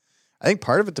 I think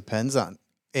part of it depends on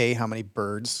how many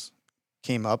birds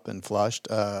came up and flushed.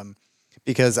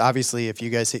 Because obviously if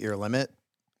you guys hit your limit,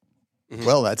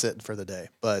 well, that's it for the day.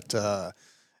 But,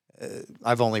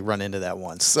 I've only run into that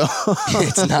once, so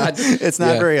it's not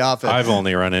very often. I've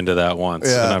only run into that once,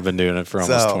 and I've been doing it for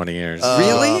almost 20 years.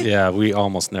 Really? Yeah, we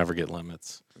almost never get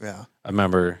limits. Yeah. I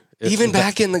remember. Even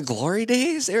back in the glory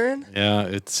days, Aaron? Yeah,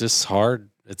 it's just hard.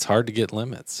 It's hard to get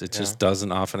limits. It just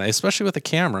doesn't often, especially with a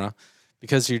camera,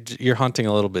 because you're hunting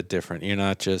a little bit different. You're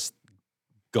not just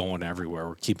going everywhere.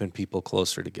 We're keeping people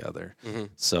closer together.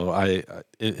 So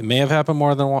it may have happened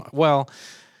more than one. Well,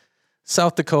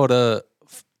 South Dakota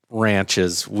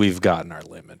ranches, we've gotten our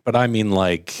limit, but I mean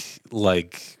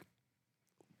like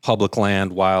public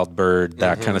land, wild bird,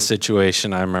 that kind of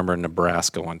situation. I remember in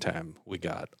Nebraska one time we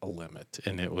got a limit,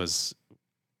 and it was,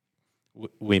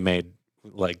 we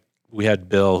had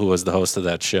Bill, who was the host of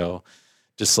that show,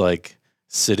 just like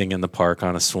sitting in the park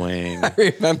on a swing. I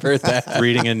remember that.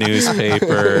 Reading a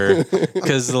newspaper.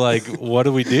 Because, like, what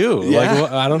do we do? Yeah.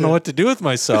 Like, I don't know what to do with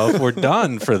myself. We're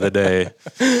done for the day.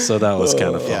 So that was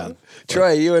kind of fun.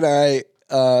 Troy, you and I,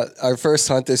 our first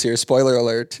hunt this year, spoiler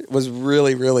alert, was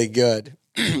really, really good.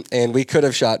 And we could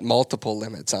have shot multiple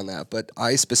limits on that. But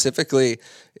I specifically,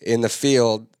 in the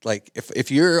field, like,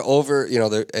 if you're over,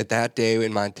 at that day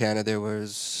in Montana, there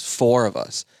was 4 of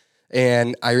us.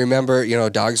 And I remember,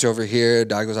 dogs are over here,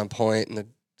 dog was on point,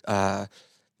 and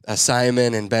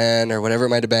Simon and Ben or whatever it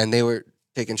might have been, they were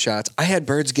taking shots. I had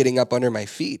birds getting up under my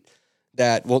feet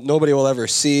that nobody will ever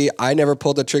see. I never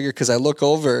pulled the trigger because I look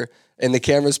over and the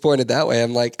camera's pointed that way.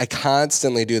 I'm like, I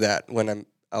constantly do that when I'm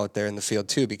out there in the field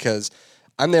too, because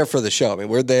I'm there for the show. I mean,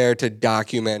 we're there to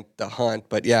document the hunt,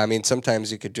 but yeah, I mean,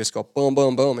 sometimes you could just go boom,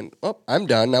 boom, boom, and I'm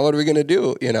done. Now what are we going to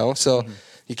do? So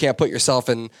you can't put yourself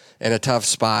in a tough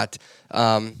spot.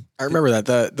 I remember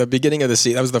that the beginning of the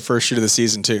season, that was the first shoot of the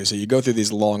season too. So you go through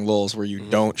these long lulls where you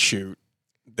don't shoot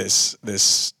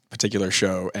this particular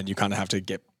show, and you kind of have to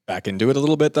get back into it a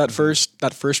little bit that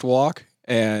first walk.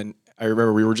 And I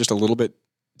remember we were just a little bit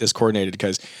discoordinated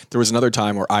because there was another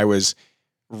time where I was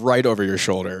right over your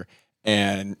shoulder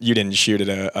and you didn't shoot at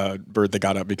a bird that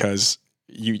got up because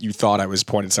you thought I was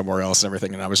pointed somewhere else and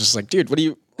everything. And I was just like, dude, what do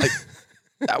you like?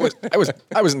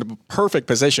 I was in the perfect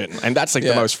position. And that's like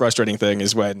the most frustrating thing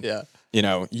is when,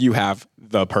 you have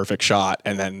the perfect shot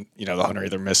and then, the hunter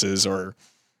either misses or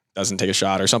doesn't take a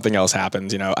shot or something else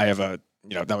happens. I have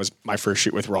that was my first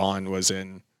shoot with Ron was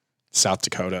in South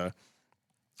Dakota,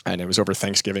 and it was over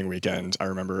Thanksgiving weekend, I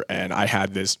remember. And I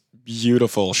had this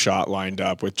beautiful shot lined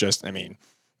up with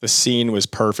the scene was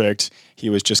perfect. He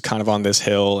was just kind of on this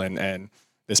hill and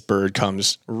this bird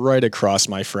comes right across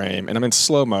my frame and I'm in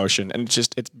slow motion and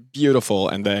it's beautiful.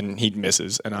 And then he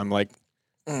misses and I'm like,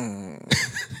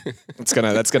 that's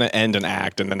gonna end an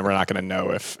act. And then we're not going to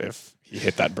know if he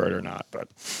hit that bird or not, but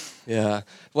yeah.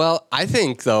 Well, I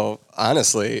think though,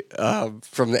 honestly,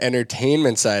 from the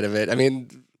entertainment side of it, I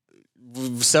mean,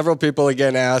 several people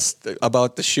again asked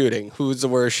about the shooting, who's the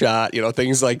worst shot,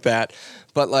 things like that.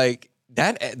 But like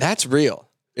that's real,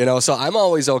 so I'm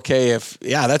always okay if,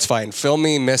 that's fine. Film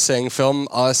me missing, film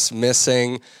us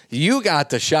missing. You got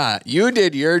the shot. You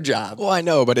did your job. Well, I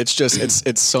know, but it's just,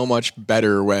 it's so much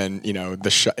better when, the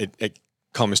shot, it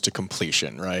comes to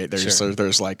completion, right?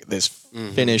 There's like this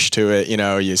finish to it,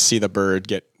 you see the bird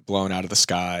get blown out of the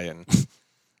sky and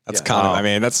that's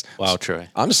that's wow, Troy.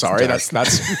 I'm sorry.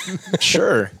 That's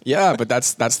sure. Yeah. But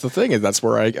that's the thing is that's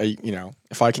where I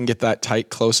if I can get that tight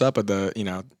close up of the,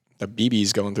 the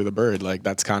BBs going through the bird, like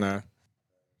that's kind of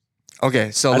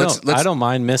okay. So I don't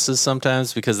mind misses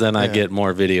sometimes because then I get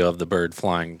more video of the bird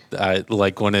flying. I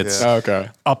like when it's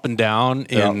up and down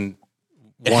in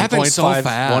it happens so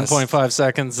fast. 1.5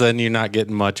 seconds, then you're not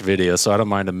getting much video. So I don't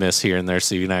mind a miss here and there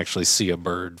so you can actually see a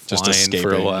bird just flying escaping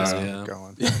for a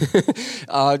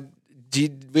while.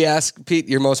 Did we ask Pete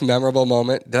your most memorable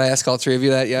moment? Did I ask all three of you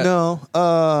that yet? No.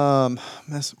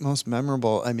 Most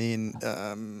memorable, I mean,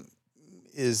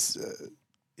 is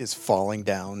falling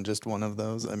down just one of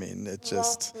those? I mean, it's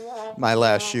just my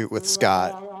last shoot with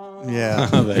Scott. Yeah.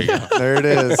 There you go. There it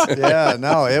is. Yeah,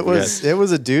 no, it was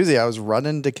a doozy. I was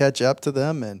running to catch up to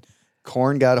them and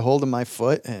corn got a hold of my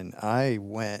foot and I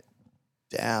went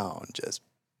down, just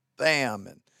bam,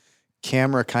 and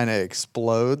camera kind of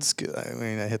explodes. I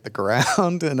mean, I hit the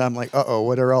ground and I'm like, uh-oh,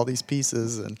 what are all these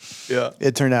pieces? And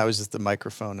it turned out it was just the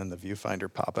microphone and the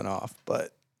viewfinder popping off.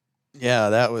 But yeah,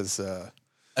 that was a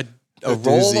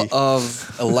roll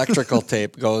of electrical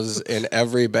tape goes in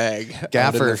every bag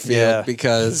out in the field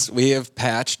because we have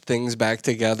patched things back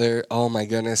together. Oh my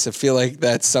goodness. I feel like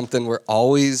that's something we're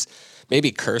always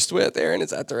maybe cursed with. Aaron,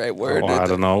 is that the right word? I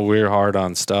don't know. We're hard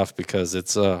on stuff because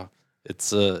it's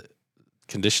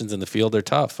conditions in the field are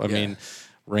tough. I mean,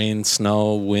 rain,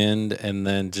 snow, wind, and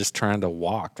then just trying to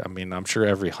walk. I mean, I'm sure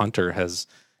every hunter has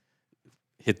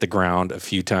hit the ground a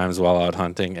few times while out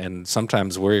hunting, and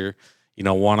sometimes we're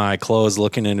one eye closed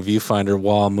looking in a viewfinder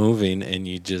while moving and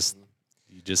you just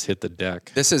hit the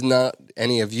deck. This is not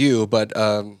any of you, but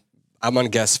I'm going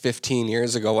to guess 15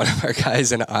 years ago, one of our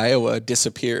guys in Iowa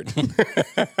disappeared.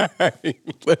 He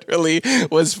literally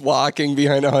was walking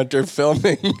behind a hunter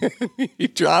filming. He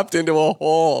dropped into a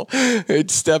hole. It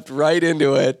stepped right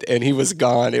into it, and he was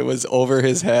gone. It was over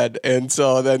his head. And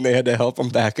so then they had to help him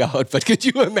back out. But could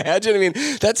you imagine? I mean,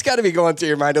 that's got to be going through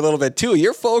your mind a little bit, too.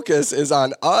 Your focus is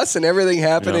on us and everything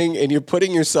happening, and you're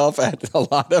putting yourself at a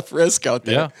lot of risk out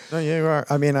there. Yeah. No, you are.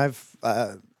 I mean, I've...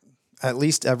 at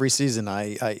least every season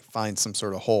I find some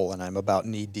sort of hole and I'm about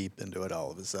knee deep into it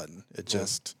all of a sudden. It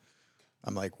just,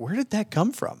 I'm like, where did that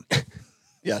come from?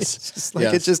 Yes. It's just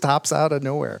like it just hops out of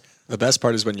nowhere. the best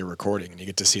part is when you're recording and you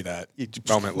get to see that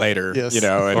moment later, Yes.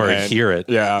 Or hear it.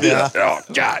 Yeah. Oh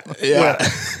God. Yeah.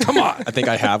 Come on. I think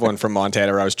I have one from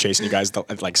Montana where I was chasing you guys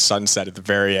at like sunset at the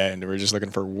very end. We were just looking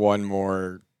for one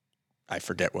more, I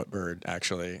forget what bird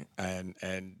actually.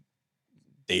 And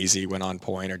Daisy went on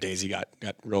point, or Daisy got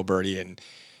real birdie, and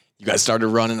you guys started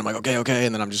running. I'm like, okay.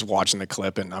 And then I'm just watching the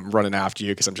clip and I'm running after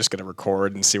you because I'm just going to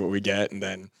record and see what we get. And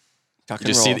then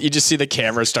You just see the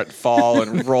cameras start to fall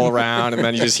and roll around, and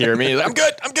then you just hear me. Like, I'm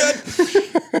good.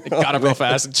 I got up real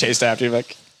fast and chased after you.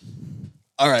 Like,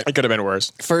 all right. It could have been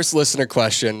worse. First listener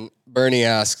question. Bernie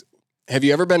asks, have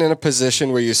you ever been in a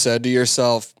position where you said to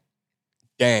yourself,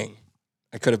 dang,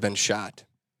 I could have been shot?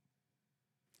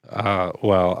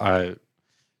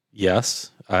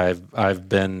 Yes, I've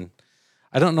been,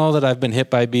 I don't know that I've been hit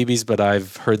by BBs, but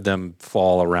I've heard them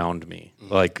fall around me.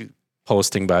 Mm-hmm. Like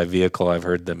posting by vehicle, I've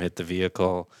heard them hit the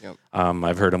vehicle. Yep.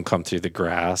 I've heard them come through the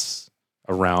grass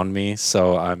around me.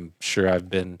 So I'm sure I've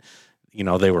been,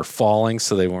 they were falling,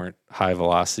 so they weren't high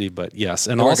velocity, but yes.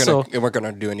 And also, they weren't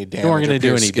going to do any damage. They weren't going to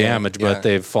do any damage, but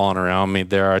they've fallen around me.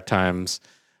 There are times,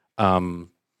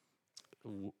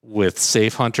 with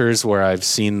safe hunters where I've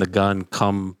seen the gun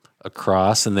come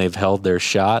across and they've held their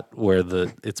shot where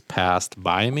it's passed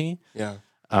by me. Yeah.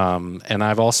 And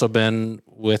I've also been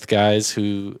with guys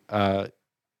who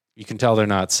you can tell they're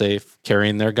not safe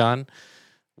carrying their gun,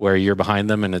 where you're behind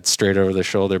them and it's straight over their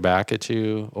shoulder back at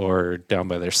you, or down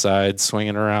by their side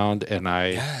swinging around. And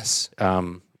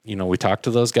we talk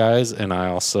to those guys, and I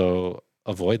also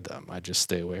avoid them. I just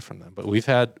stay away from them. But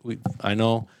I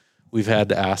know we've had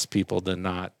to ask people to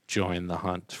not join the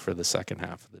hunt for the second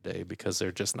half of the day because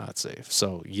they're just not safe.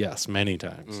 So yes, many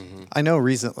times. Mm-hmm. I know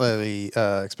recently,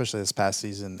 especially this past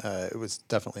season, it was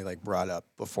definitely like brought up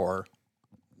before.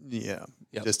 Yeah,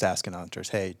 just asking hunters,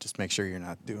 hey, just make sure you're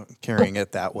not carrying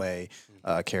it that way.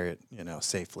 Carry it,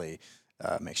 safely.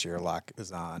 Make sure your lock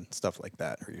is on, stuff like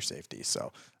that, or your safety.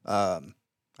 So I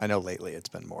know lately it's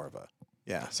been more of a.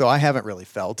 Yeah, so I haven't really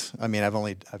felt. I mean,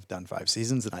 I've done 5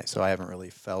 seasons, so I haven't really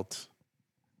felt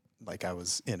like I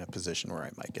was in a position where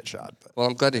I might get shot. But. Well,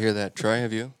 I'm glad to hear that. Troy,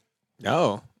 have you?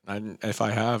 No, if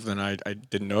I have, then I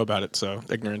didn't know about it. So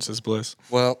ignorance is bliss.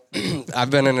 Well,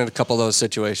 I've been in a couple of those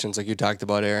situations, like you talked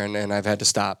about, Aaron, and I've had to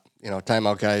stop. Time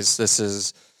out, guys. This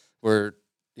is where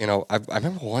I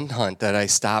remember one hunt that I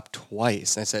stopped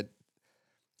twice, and I said,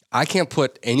 I can't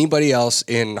put anybody else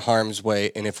in harm's way,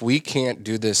 and if we can't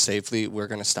do this safely, we're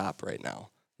going to stop right now.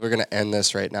 We're going to end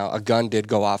this right now. A gun did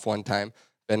go off one time.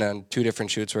 Been on 2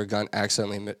 different shoots where a gun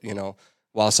accidentally,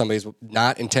 while somebody's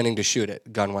not intending to shoot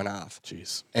it, gun went off.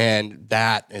 Jeez. And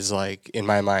that is like, in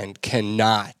my mind,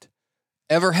 cannot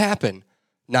ever happen.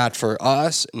 Not for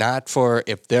us, not for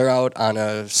if they're out on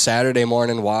a Saturday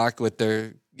morning walk with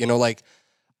their,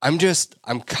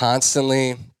 I'm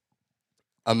constantly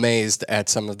amazed at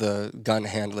some of the gun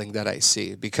handling that I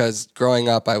see, because growing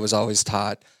up I was always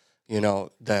taught,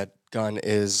 that gun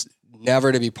is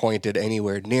never to be pointed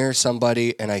anywhere near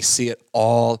somebody, and I see it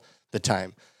all the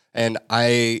time. And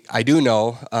I do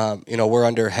know, we're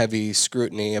under heavy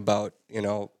scrutiny about,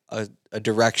 a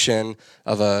direction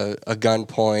of a gun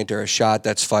point or a shot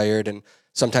that's fired, and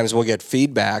sometimes we'll get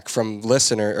feedback from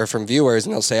listener or from viewers,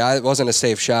 and they'll say, it wasn't a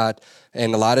safe shot,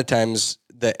 and a lot of times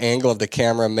the angle of the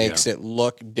camera makes it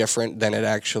look different than it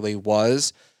actually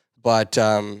was. But,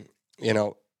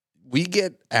 we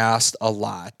get asked a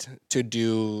lot to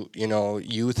do,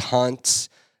 youth hunts,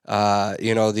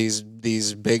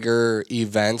 these bigger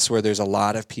events where there's a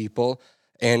lot of people.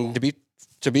 And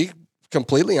to be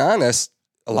completely honest,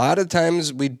 a lot of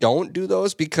times we don't do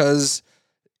those because,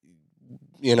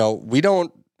 we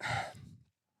don't.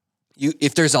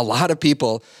 If there's a lot of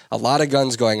people, a lot of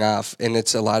guns going off, and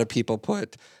it's a lot of people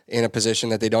put in a position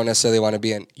that they don't necessarily want to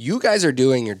be in, you guys are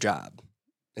doing your job.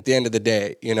 At the end of the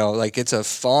day, it's a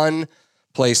fun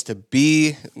place to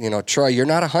be. Troy, you're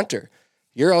not a hunter.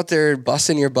 You're out there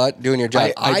busting your butt, doing your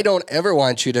job. I don't ever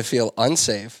want you to feel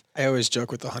unsafe. I always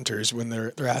joke with the hunters when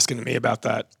they're asking me about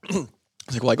that. I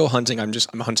was like, well, I go hunting.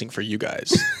 I'm hunting for you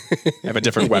guys. I have a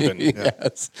different weapon.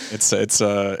 Yes. It's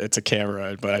a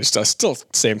camera, but I still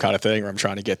same kind of thing where I'm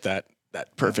trying to get that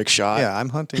perfect shot. Yeah, I'm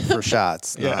hunting for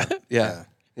shots. Yeah.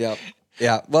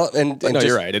 Yeah. Well, and no,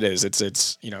 you're right. It is.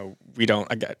 It's we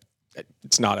don't.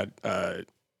 It's not a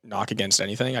knock against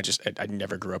anything. I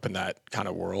never grew up in that kind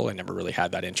of world. I never really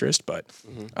had that interest. But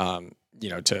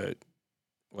to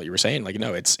what you were saying,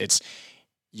 it's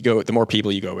you go, the more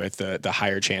people you go with, the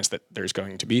higher chance that there's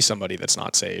going to be somebody that's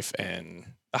not safe, and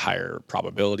the higher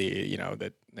probability,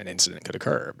 that an incident could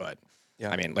occur. But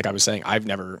I mean, like I was saying, I've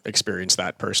never experienced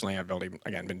that personally. I've only,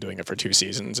 again, been doing it for 2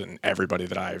 seasons, and everybody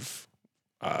that I've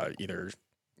either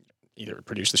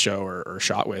produced the show or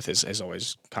shot with has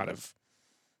always kind of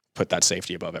put that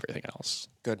safety above everything else.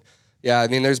 Good. Yeah. I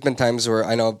mean, there's been times where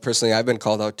I know personally I've been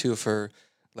called out too for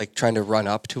like trying to run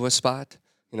up to a spot.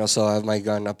 So I have my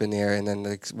gun up in the air, and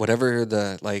then whatever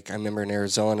I remember in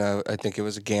Arizona, I think it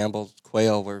was a gamble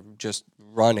quail were just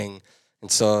running. And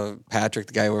so Patrick,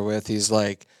 the guy we're with, he's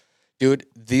like, dude,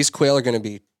 these quail are going to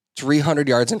be 300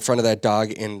 yards in front of that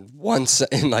dog in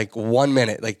like 1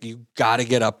 minute. Like, you got to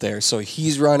get up there. So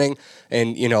he's running,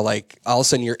 and, you know, like, all of a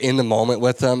sudden you're in the moment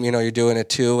with them, you know, you're doing it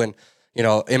too. And, you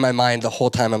know, in my mind the whole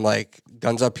time I'm like,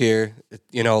 guns up here,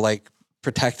 you know, like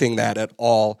protecting that at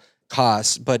all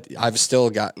costs. But I've still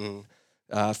gotten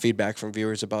feedback from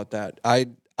viewers about that. I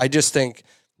just think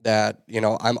that, you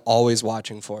know, I'm always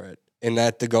watching for it. And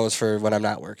that goes for when I'm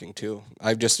not working too.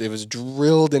 It was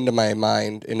drilled into my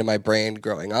mind, into my brain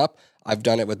growing up. I've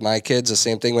done it with my kids. The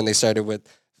same thing when they started with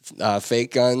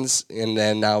fake guns, and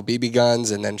then now BB guns,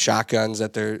 and then shotguns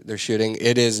that they're shooting.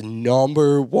 It is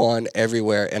number one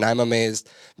everywhere. And I'm amazed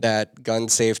that gun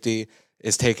safety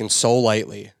is taken so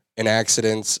lightly, and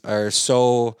accidents are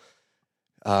so,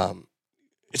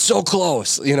 it's so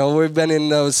close. You know, we've been in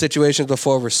those situations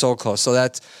before. We're so close. So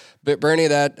but Bernie,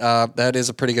 that is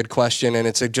a pretty good question, and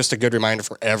it's just a good reminder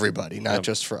for everybody, not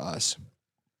just for us.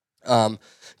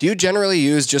 Do you generally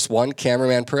use just one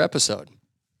cameraman per episode?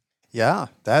 Yeah,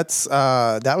 that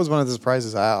was one of the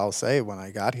surprises I'll say when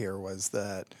I got here, was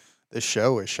that this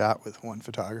show is shot with one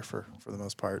photographer for the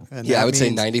most part. And yeah, I would say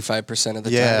 95% of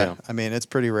the time. Yeah, I mean, it's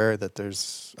pretty rare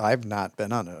that I've not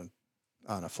been on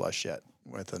a flush yet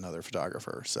with another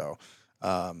photographer. So,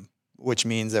 which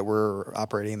means that we're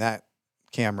operating that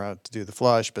camera to do the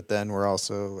flush, but then we're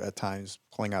also at times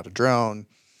pulling out a drone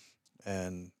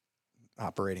and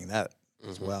operating that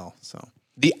as well. So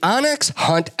the onX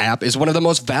Hunt app is one of the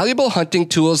most valuable hunting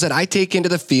tools that I take into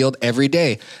the field every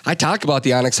day. I talk about the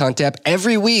onX Hunt app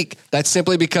every week. That's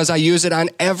simply because I use it on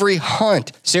every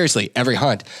hunt. Seriously, every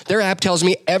hunt. Their app tells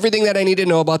me everything that I need to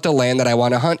know about the land that I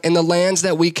want to hunt and the lands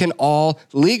that we can all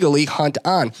legally hunt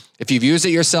on. If you've used it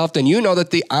yourself, then you know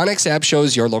that the onX app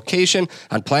shows your location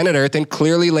on planet Earth and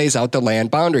clearly lays out the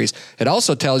land boundaries. It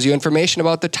also tells you information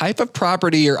about the type of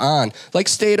property you're on, like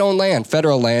state-owned land,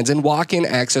 federal lands, and walk-in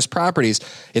access properties.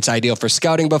 It's ideal for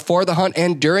scouting before the hunt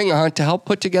and during a hunt to help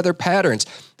put together patterns.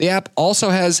 The app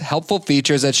also has helpful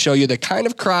features that show you the kind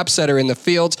of crops that are in the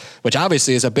fields, which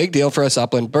obviously is a big deal for us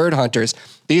upland bird hunters.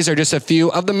 These are just a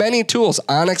few of the many tools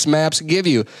onX Maps give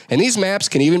you, and these maps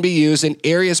can even be used in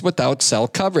areas without cell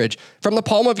coverage. From the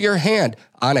palm of your hand,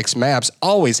 onX Maps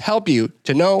always help you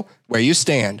to know where you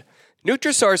stand.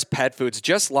 Nutrisource Pet Foods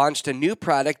just launched a new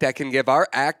product that can give our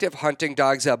active hunting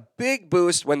dogs a big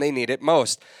boost when they need it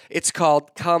most. It's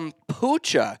called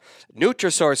Kombucha.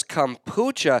 Nutrisource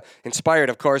Kombucha, inspired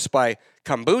of course by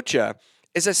kombucha,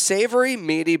 is a savory,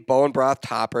 meaty bone broth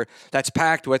topper that's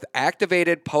packed with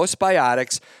activated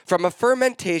postbiotics from a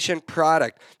fermentation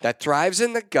product that thrives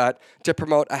in the gut to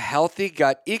promote a healthy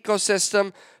gut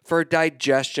ecosystem for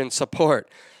digestion support.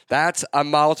 That's a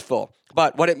mouthful.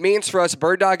 But what it means for us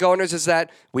bird dog owners is that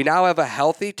we now have a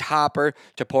healthy topper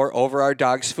to pour over our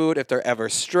dog's food if they're ever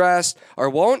stressed or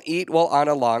won't eat while on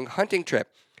a long hunting trip.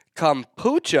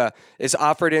 Kombucha is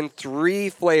offered in 3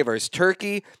 flavors: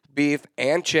 turkey, beef,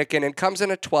 and chicken, and comes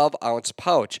in a 12-ounce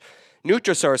pouch.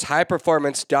 Nutrisource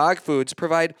high-performance dog foods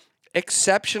provide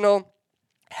exceptional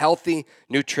healthy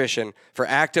nutrition for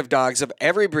active dogs of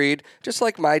every breed, just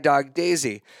like my dog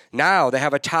Daisy. Now they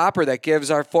have a topper that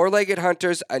gives our 4-legged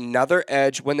hunters another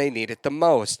edge when they need it the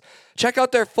most. Check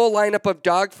out their full lineup of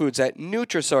dog foods at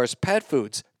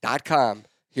NutrisourcePetFoods.com.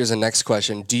 Here's the next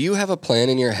question. Do you have a plan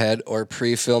in your head or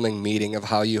pre-filming meeting of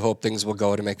how you hope things will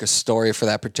go to make a story for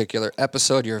that particular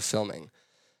episode you're filming?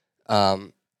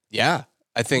 Yeah,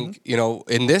 I think, you know,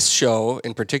 in this show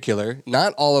in particular,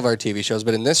 not all of our TV shows,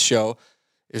 but in this show,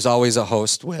 there's always a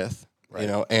host with, you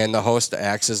know, and the host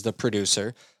acts as the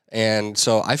producer. And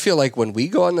so I feel like when we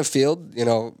go on the field, you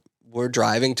know, we're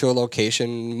driving to a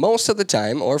location most of the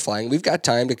time or flying. We've got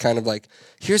time to kind of like,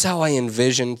 here's how I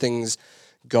envision things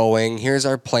going. Here's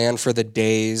our plan for the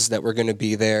days that we're going to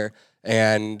be there.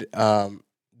 And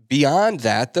beyond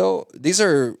that, though, these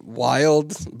are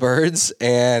wild birds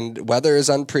and weather is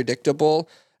unpredictable.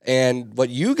 And what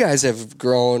you guys have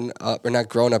grown up, or not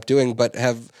grown up doing, but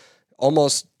have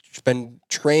almost been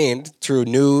trained through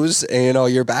news and, you know,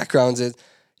 your backgrounds is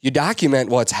you document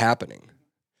what's happening,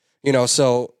 you know,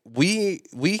 so we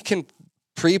can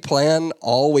pre-plan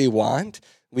all we want.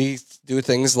 We do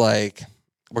things like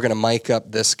we're going to mic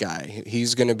up this guy.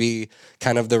 He's going to be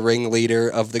kind of the ringleader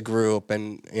of the group,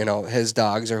 and, you know, his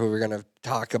dogs are who we're going to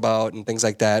talk about and things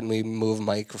like that. And we move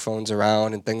microphones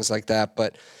around and things like that.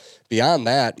 But beyond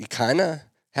that, you kind of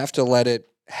have to let it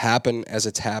happen as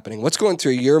it's happening. What's going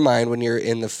through your mind when you're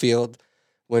in the field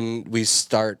when we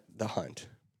start the hunt?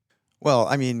 Well,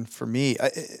 I mean, for me,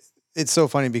 it's so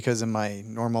funny because in my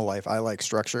normal life, I like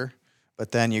structure,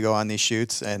 but then you go on these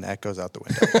shoots and that goes out the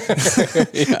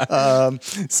window.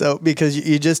 So because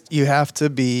you have to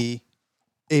be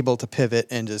able to pivot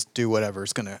and just do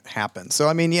whatever's going to happen. So,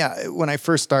 I mean, yeah, when I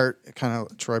first start, kind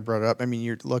of Troy brought it up. I mean,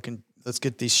 you're looking, let's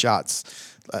get these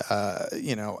shots.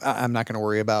 I'm not going to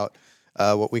worry about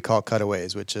what we call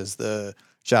cutaways, which is the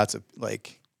shots of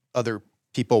like other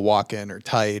people walking or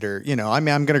tight or, I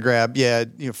mean, I'm going to grab,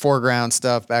 foreground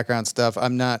stuff, background stuff.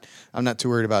 I'm not too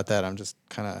worried about that. I'm just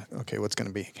kind of, okay, what's going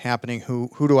to be happening? Who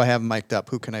do I have mic'd up?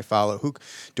 Who can I follow? Who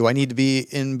do I need to be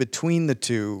in between the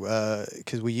two?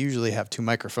 Cause we usually have two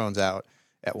microphones out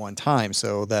at one time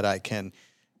so that I can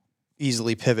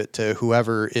easily pivot to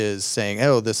whoever is saying,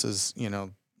 oh, this is,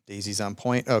 Daisy's on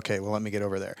point. Okay, well, let me get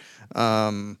over there.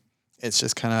 It's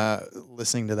just kind of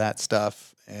listening to that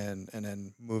stuff and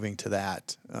then moving to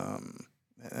that.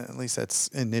 At least that's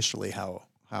initially how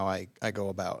I go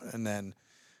about. And then,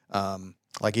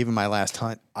 like even my last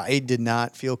hunt, I did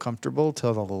not feel comfortable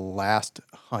till the last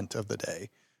hunt of the day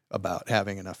about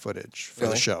having enough footage for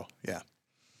the show. Yeah.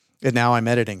 And now I'm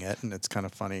editing it, and it's kind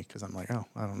of funny because I'm like, oh,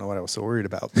 I don't know what I was so worried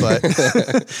about, but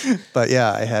but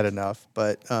yeah, I had enough.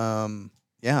 But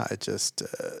it just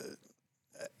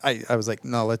I was like,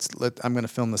 no, I'm going to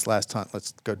film this last hunt.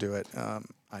 Let's go do it.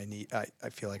 I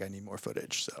feel like I need more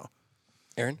footage. So,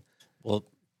 Aaron? Well,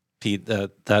 Pete,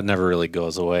 that never really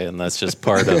goes away, and that's just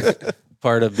part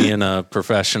of being a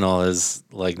professional is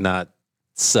like not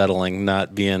settling,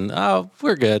 not being, oh,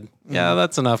 we're good. Yeah,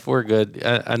 that's enough. We're good.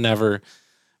 I never.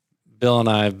 Bill and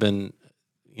I have been,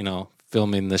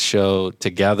 filming this show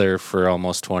together for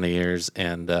almost 20 years,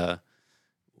 and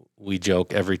we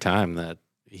joke every time that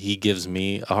he gives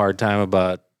me a hard time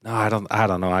about, no, I don't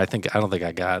know. I don't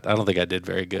think I did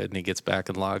very good. And he gets back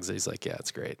and logs it. He's like, yeah,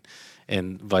 it's great.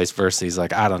 And vice versa. He's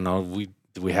like, I don't know.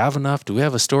 Do we have enough? Do we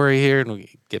have a story here? And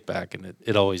we get back and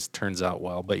it always turns out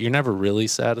well, but you're never really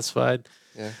satisfied.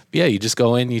 Yeah. But yeah. You just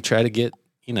go in, you try to get,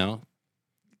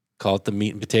 call it the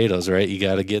meat and potatoes, right? You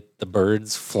got to get the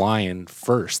birds flying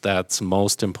first. That's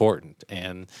most important.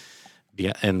 And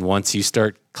once you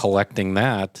start collecting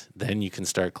that, then you can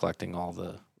start collecting all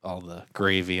the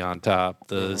gravy on top,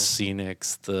 the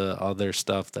scenics, the other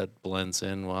stuff that blends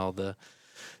in well, the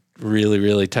really,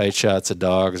 really tight shots of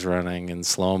dogs running and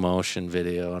slow motion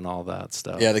video and all that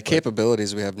stuff. Yeah, the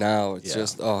capabilities we have now, it's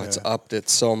it's upped it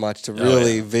so much to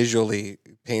really visually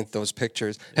paint those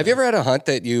pictures. Have you ever had a hunt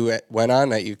that you went on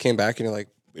that you came back and you're like,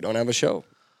 we don't have a show?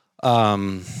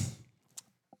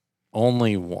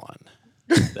 Only one.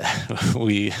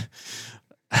 We,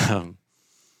 I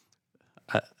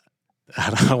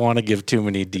don't want to give too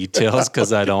many details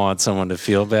because I don't want someone to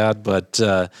feel bad, but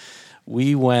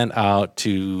we went out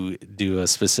to do a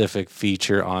specific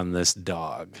feature on this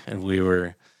dog, and we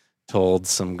were told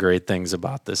some great things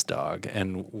about this dog,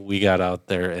 and we got out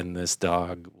there, and this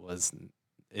dog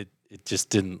it just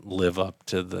didn't live up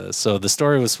to so the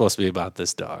story was supposed to be about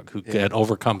this dog who had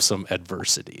overcome some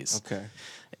adversities. Okay.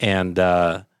 And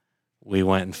we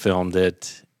went and filmed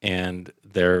it, and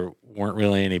there weren't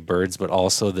really any birds, but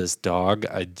also this dog,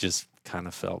 I just kind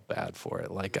of felt bad for it.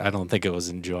 Like, I don't think it was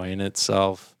enjoying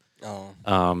itself. Oh.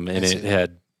 And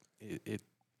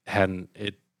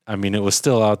it was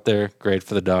still out there, great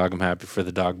for the dog. I'm happy for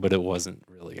the dog, but it wasn't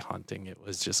really hunting. It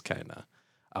was just kind of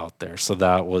out there. So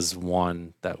that was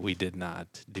one that we did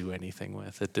not do anything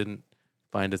with. It didn't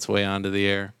find its way onto the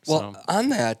air. Well, on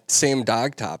that same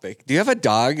dog topic, do you have a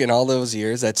dog in all those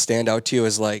years that stand out to you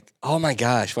as like, oh my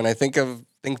gosh, when I think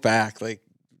back, like,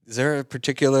 is there a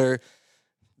particular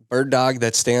bird dog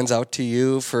that stands out to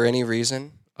you for any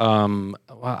reason? Well,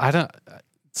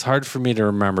 it's hard for me to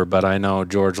remember, but I know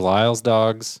George Lyle's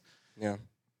dogs. Yeah.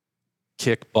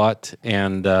 Kick butt,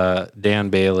 and Dan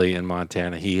Bailey in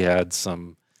Montana, he had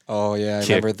some I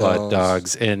kick remember butt those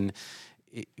dogs. And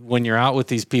when you're out with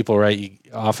these people, right,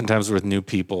 oftentimes with new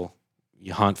people,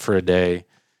 you hunt for a day,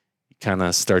 you kind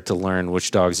of start to learn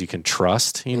which dogs you can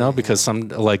trust, because some,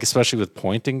 like, especially with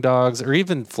pointing dogs or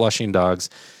even flushing dogs,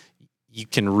 you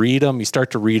can read them, you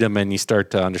start to read them, and you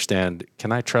start to understand,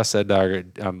 can I trust that dog or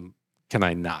can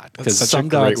I not? Because some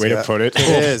dogs, great way to put it. It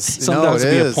is. Some dogs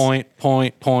be a point,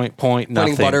 nothing.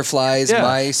 Pointing butterflies,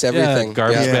 mice, everything.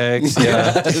 Garbage bags.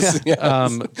 Yeah.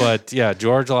 Yes. But yeah,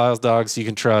 George Lyle's dogs you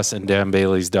can trust, and Dan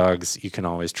Bailey's dogs you can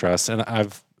always trust. And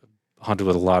I've hunted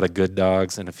with a lot of good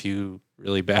dogs and a few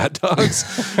really bad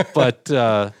dogs, but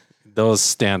those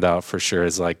stand out for sure.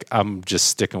 Is like, I'm just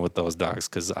sticking with those dogs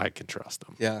because I can trust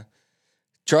them. Yeah.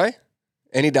 Troy,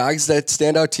 any dogs that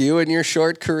stand out to you in your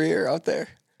short career out there?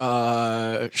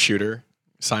 Shooter.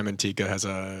 Simon Tika has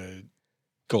a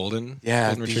golden. Yeah,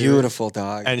 golden retriever. beautiful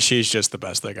dog. And she's just the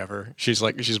best thing ever. She's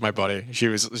my buddy. She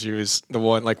was the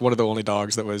one of the only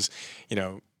dogs that was,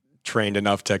 trained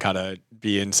enough to kind of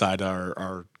be inside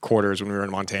our quarters when we were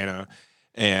in Montana.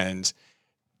 And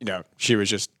she was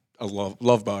just a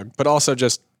love bug, but also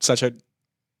just such a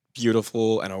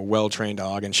beautiful and a well-trained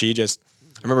dog. And I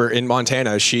remember in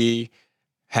Montana, she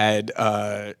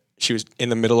was in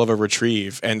the middle of a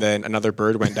retrieve, and then another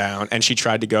bird went down, and she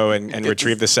tried to go and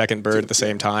retrieve the second bird at the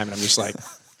same time. And I'm just like,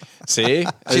 see,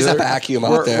 she's a vacuum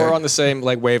out there. We're on the same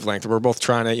wavelength. We're both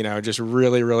trying to, just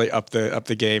really, really up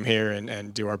the game here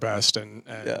and do our best. And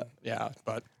yeah.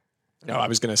 But I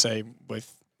was gonna say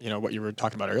with what you were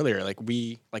talking about earlier,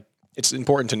 it's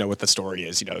important to know what the story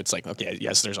is. It's like, okay,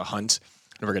 yes, there's a hunt,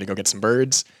 and we're gonna go get some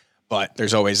birds, but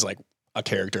there's always a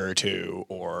character or two,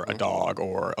 or a dog,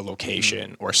 or a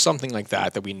location, or something like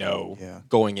that we know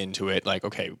going into it. Like,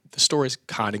 okay, the show's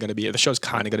kind of going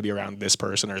to be around this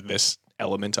person or this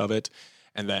element of it,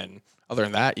 and then other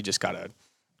than that, you just gotta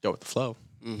go with the flow.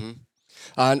 Mm-hmm.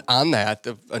 On that,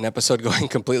 an episode going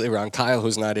completely wrong. Kyle,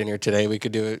 who's not in here today, we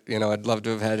could do it. I'd love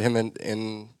to have had him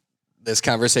in this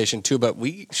conversation too, but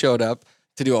we showed up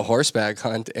to do a horseback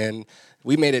hunt, and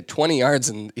we made it 20 yards,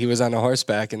 and he was on a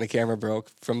horseback, and the camera broke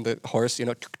from the horse,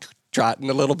 trotting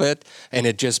a little bit, and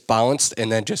it just bounced,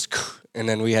 and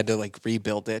then we had to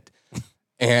rebuild it,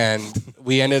 and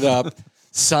we ended up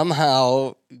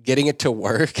somehow getting it to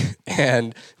work,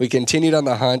 and we continued on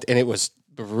the hunt, and it was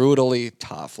brutally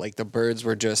tough. The birds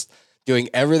were just doing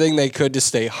everything they could to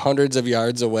stay hundreds of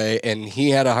yards away, and he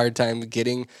had a hard time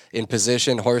getting in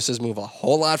position. Horses move a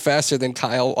whole lot faster than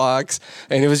Kyle walks,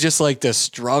 and it was just this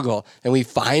struggle. And we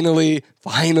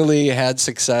finally had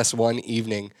success one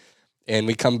evening, and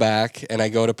we come back, and I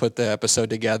go to put the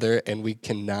episode together, and we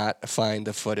cannot find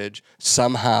the footage.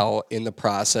 Somehow, in the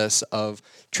process of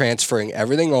transferring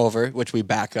everything over, which we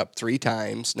back up 3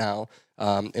 times now,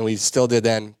 and we still did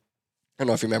then. I don't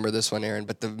know if you remember this one, Aaron,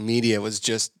 but the media was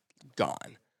just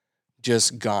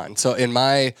gone. So in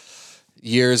my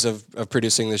years of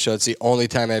producing the show, it's the only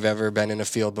time I've ever been in a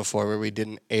field before where we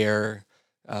didn't air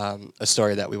a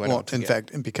story that we went out to in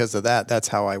fact, and because of that, that's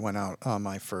how I went out on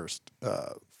my first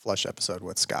Flush episode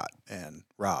with Scott and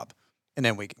Rob. And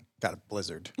then we got a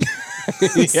blizzard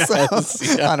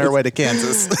on our way to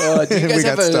Kansas. Do you guys we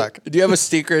got stuck. Do you have a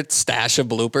secret stash of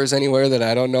bloopers anywhere that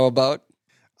I don't know about?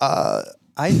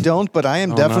 I don't, but I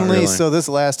am definitely. Really. So this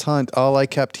last hunt, all I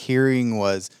kept hearing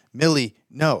was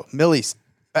Millie's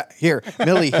here,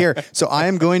 Millie here. So I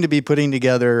am going to be putting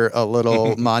together a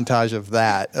little montage of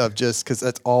that, of just because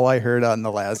that's all I heard on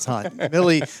the last hunt.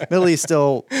 Millie's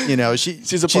still,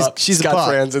 she's a pup. She's Scott a pup.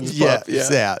 Franzen's pup.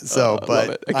 Yeah. So,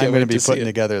 but I'm going to be putting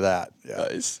together that. Yeah.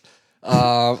 Nice.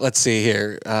 Let's see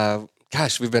here.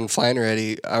 Gosh, we've been flying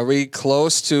already. Are we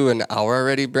close to an hour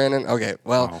already, Brandon? Okay.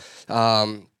 Well,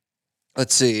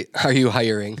 let's see. Are you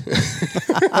hiring?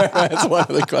 That's one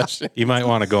of the questions. You might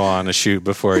want to go on a shoot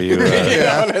before you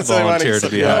volunteer to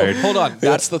be hired. Hold on.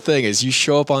 That's the thing is you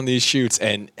show up on these shoots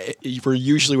and we're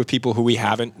usually with people who we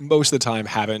most of the time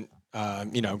haven't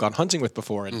gone hunting with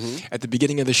before. And at the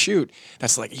beginning of the shoot,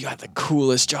 that's you had the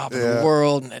coolest job in the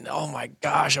world. And oh my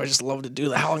gosh, I would just love to do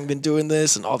that. How long have you been doing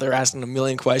this? And they're asking a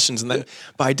million questions. And then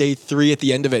by day 3 at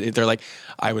the end of it, they're like,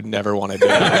 I would never want to do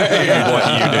what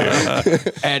you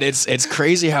do. And it's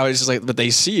crazy how it's just but they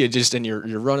see it just, and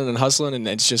you're running and hustling, and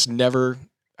it's just never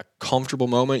a comfortable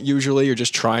moment. Usually you're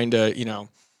just trying to, a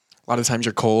lot of times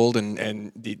you're cold,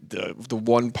 and the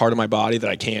one part of my body that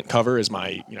I can't cover is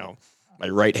my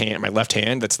right hand, my left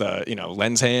hand, that's the,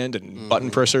 lens hand and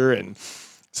button presser. And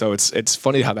so it's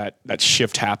funny how that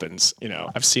shift happens.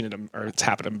 I've seen it, or it's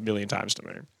happened a million times to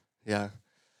me. Yeah.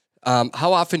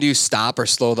 How often do you stop or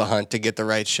slow the hunt to get the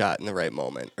right shot in the right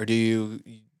moment? Or do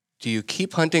you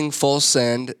keep hunting full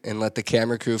send and let the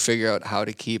camera crew figure out how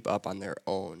to keep up on their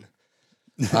own?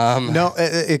 No,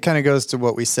 it kind of goes to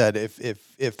what we said.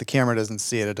 If the camera doesn't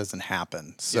see it, it doesn't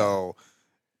happen. So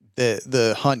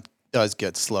the hunt does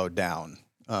get slowed down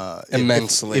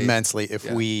immensely if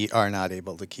we are not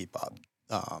able to keep up.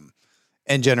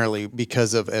 And generally,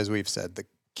 because of, as we've said, the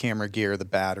camera gear, the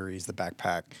batteries, the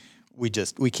backpack,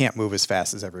 we can't move as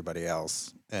fast as everybody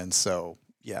else. And so,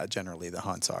 generally the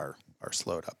hunts are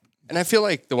slowed up. And I feel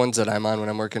like the ones that I'm on when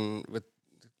I'm working with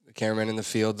the cameraman in the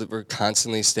field, that we're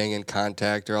constantly staying in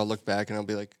contact, or I'll look back and I'll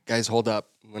be like, guys, hold up.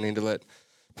 We need to let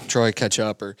Troy catch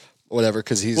up or whatever,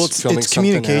 because he's filming it's something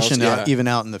communication else. even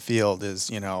out in the field is,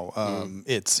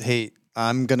 it's, hey,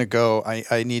 I'm going to go.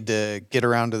 I need to get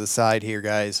around to the side here,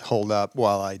 guys. Hold up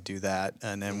while I do that.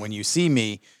 And then when you see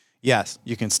me, yes,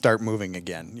 you can start moving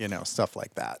again, stuff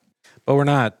like that. But we're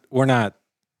not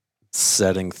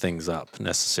setting things up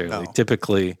necessarily. No.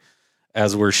 Typically,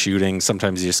 as we're shooting,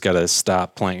 sometimes you just got to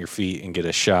stop, plant your feet, and get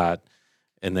a shot.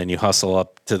 and then you hustle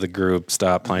up to the group,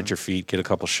 stop, plant your feet, get a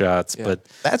couple shots. But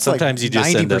That's sometimes like you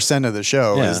just end up 90% of the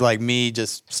show Yeah. is like me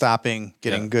just stopping,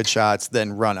 getting good shots,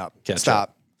 then run up, Catch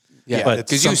stop. Yeah, But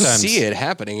because you sometimes- see it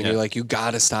happening, and Yeah. you're like, you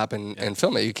got to stop and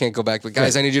film it. You can't go back. But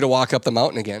guys, I need you to walk up the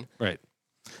mountain again. Right.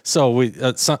 So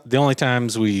the only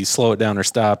times we slow it down or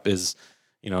stop is,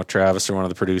 Travis or one of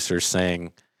the producers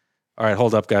saying, all right,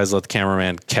 hold up, guys, let the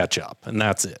cameraman catch up. And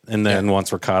that's it. And then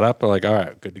once we're caught up, we're like, all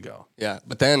right, good to go. Yeah,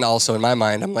 but then also in my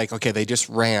mind, I'm like, okay, they just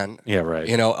ran, Yeah, right.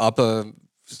 up a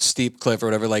steep cliff or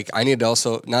whatever. Like, I need to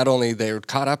also not only they're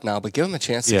caught up now, but give them a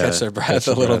chance to Yeah, catch their breath catch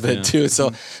a their little breath, bit too.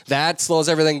 So that slows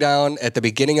everything down at the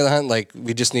beginning of the hunt. Like,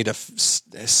 we just need to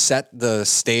set the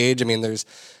stage. I mean, there's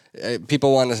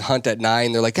people want to hunt at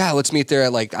 9. They're like, let's meet there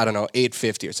at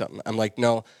 8:50 or something. I'm like,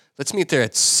 no, let's meet there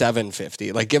at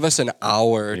 7:50. Like, give us an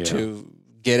hour to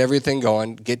get everything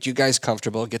going, get you guys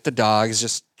comfortable, get the dogs,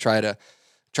 just try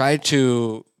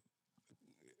to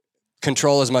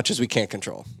control as much as we can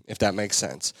control, if that makes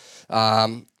sense.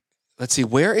 Let's see,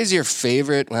 where is your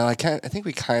favorite? Well, I think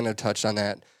we kind of touched on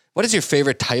that. What is your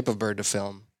favorite type of bird to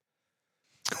film?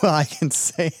 Well, I can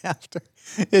say after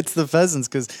it's the pheasants,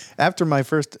 because after my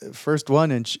first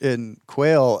one in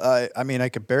quail, I mean, I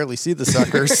could barely see the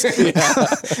suckers.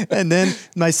 And then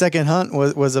my second hunt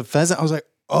was a pheasant. I was like,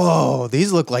 oh,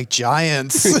 these look like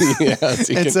giants.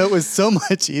 And so it was so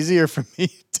much easier for me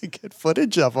to get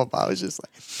footage of them. I was just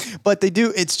like, but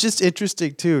it's just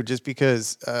interesting too, just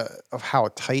because of how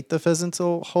tight the pheasants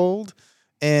will hold.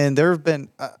 And there have been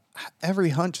every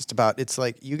hunt just about, it's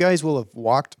like you guys will have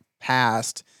walked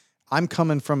past, I'm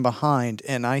coming from behind,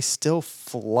 and I still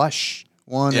flush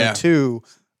one or two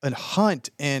and hunt,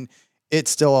 and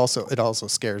it also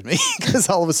scares me because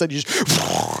all of a sudden you just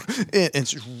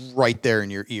it's right there in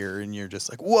your ear, and you're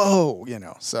just like, whoa,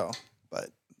 So,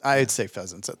 but I'd say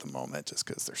pheasants at the moment just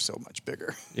because they're so much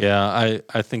bigger. Yeah,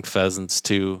 I think pheasants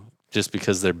too, just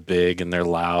because they're big and they're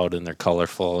loud and they're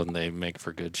colorful and they make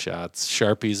for good shots.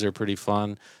 Sharpies are pretty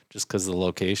fun just because the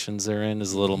locations they're in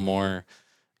is a little more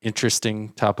interesting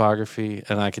topography.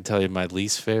 And I can tell you my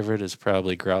least favorite is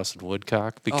probably grouse and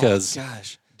woodcock, because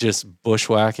just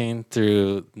bushwhacking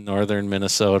through northern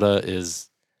Minnesota is,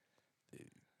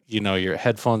 your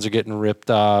headphones are getting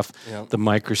ripped off. Yep. The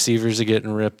mic receivers are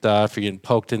getting ripped off. You're getting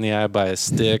poked in the eye by a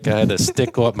stick. I had a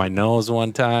stick go up my nose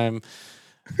one time.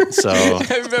 So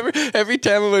I remember every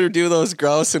time I would do those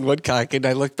grouse and woodcock, and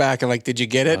I look back, I'm like, did you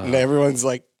get it? And everyone's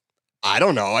like, I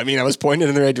don't know. I mean, I was pointed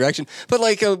in the right direction. But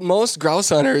most grouse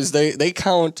hunters, they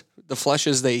count the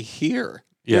flushes they hear.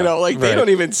 Yeah, they don't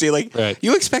even see. Right.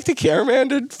 You expect a cameraman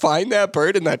to find that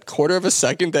bird in that quarter of a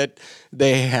second that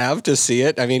they have to see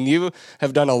it. I mean, you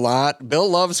have done a lot. Bill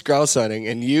loves grouse hunting,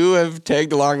 and you have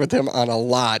tagged along with him on a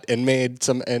lot and made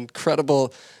some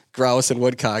incredible grouse and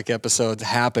woodcock episodes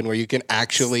happen where you can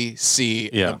actually see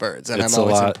the birds. And I'm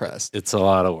always impressed. It's a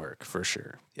lot of work for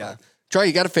sure. Yeah. Troy,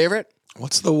 you got a favorite?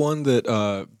 What's the one that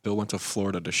Bill went to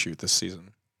Florida to shoot this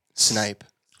season? Snipe.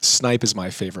 Snipe is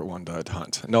my favorite one to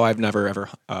hunt. No, I've never ever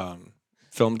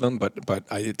filmed them, but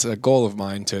it's a goal of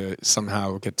mine to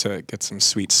somehow get some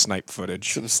sweet snipe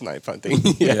footage. Some snipe hunting.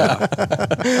 Yeah.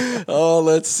 Oh,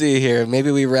 let's see here.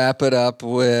 Maybe we wrap it up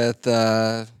with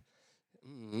the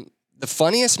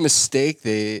funniest mistake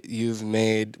that you've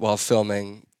made while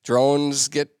filming. Drones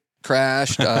get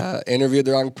crashed, interviewed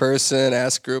the wrong person,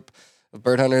 asked a group of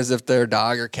bird hunters if they're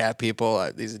dog or cat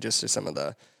people. These are just some of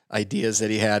the ideas that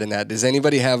he had in that. Does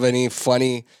anybody have any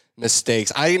funny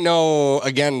mistakes? I know,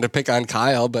 again, to pick on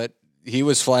Kyle, but he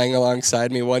was flying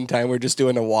alongside me one time. We're just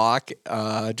doing a walk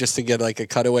just to get a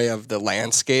cutaway of the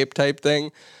landscape type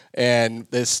thing. And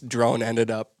this drone ended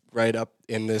up right up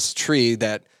in this tree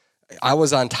that I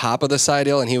was on top of the side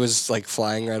hill, and he was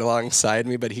flying right alongside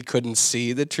me, but he couldn't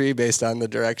see the tree based on the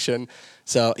direction.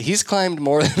 So he's climbed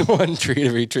more than one tree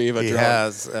to retrieve a drone. He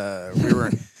has.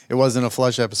 It wasn't a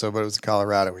flush episode, but it was in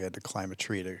Colorado. We had to climb a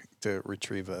tree to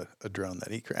retrieve a drone that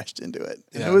he crashed into it.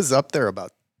 And it was up there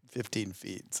about 15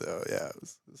 feet. So yeah, it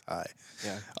was high.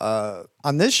 Yeah.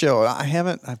 On this show,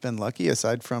 I've been lucky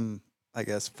aside from, I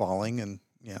guess, falling and,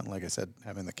 like I said,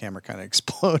 having the camera kind of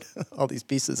explode all these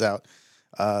pieces out.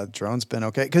 Drone's been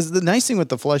okay. Because the nice thing with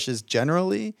the flush is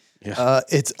generally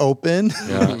it's open.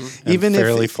 Yeah. Even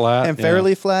fairly flat. And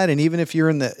fairly flat. And even if you're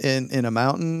in a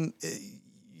mountain,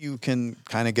 you can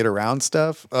kind of get around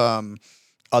stuff.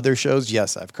 Other shows,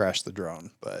 yes, I've crashed the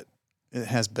drone, but it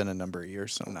has been a number of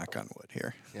years, so knock on wood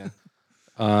here.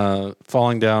 Yeah.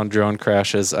 Falling down, drone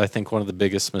crashes. I think one of the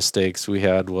biggest mistakes we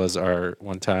had was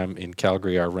one time in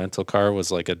Calgary, our rental car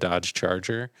was like a Dodge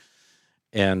Charger.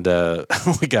 and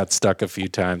we got stuck a few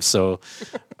times. So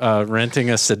renting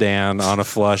a sedan on a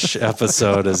flush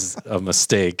episode is a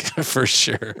mistake for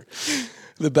sure.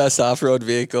 The best off-road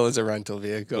vehicle is a rental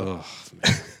vehicle. Oh,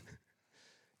 man.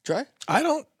 Try.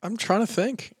 I'm trying to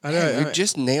think. You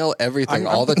just nail everything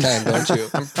all the time, don't you?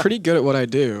 I'm pretty good at what I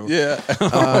do. Yeah.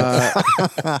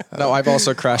 No, I've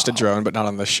also crashed a drone, but not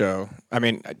on this show. I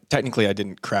mean, technically I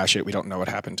didn't crash it. We don't know what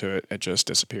happened to it. It just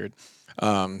disappeared.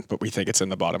 But we think it's in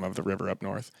the bottom of the river up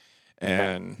north.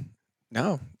 And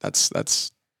no,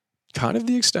 that's kind of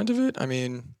the extent of it. I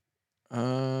mean,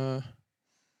 yeah.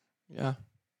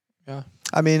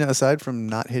 I mean, aside from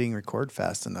not hitting record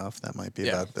fast enough, that might be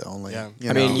about the only. Yeah.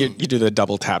 I mean, you do the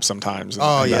double tap sometimes.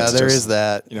 Oh, and yeah, that's there just, is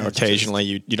that. You know, It's occasionally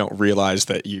you don't realize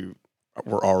that you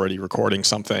were already recording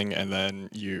something, and then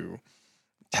you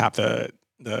tap the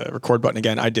record button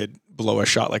again. I did blow a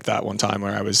shot like that one time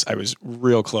where I was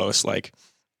real close, like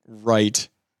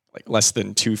less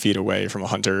than 2 feet away from a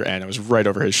hunter, and I was right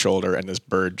over his shoulder, and this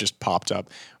bird just popped up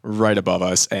right above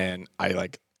us, and I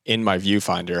in my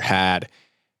viewfinder had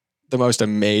the most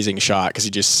amazing shot because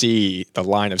you just see the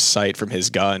line of sight from his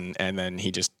gun, and then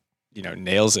he just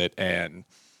nails it, and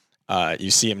you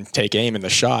see him take aim in the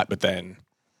shot, but then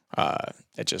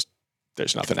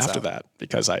there's nothing after that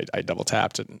because I double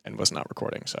tapped and was not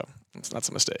recording, so that's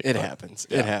a mistake. It happens.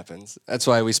 Yeah. It happens. That's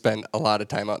why we spend a lot of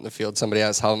time out in the field. Somebody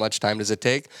asks, how much time does it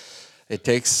take? It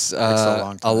takes a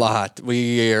long time. A lot.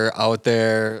 We are out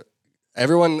there.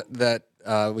 Everyone that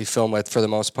we film with, for the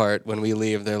most part, when we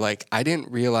leave, they're like, I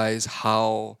didn't realize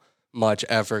how much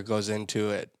effort goes into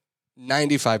it.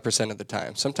 95% of the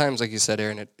time. Sometimes, like you said,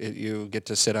 Aaron, you get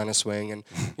to sit on a swing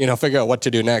and figure out what to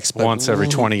do next. But Once every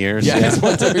 20 years. Yeah, it's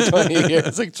once every 20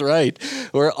 years. That's right.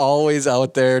 We're always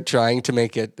out there trying to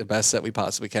make it the best that we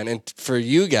possibly can. And for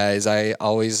you guys, I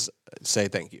always say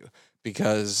thank you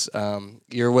because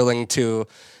you're willing to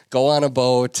go on a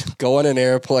boat, go on an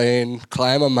airplane,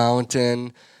 climb a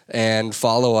mountain, and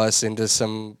follow us into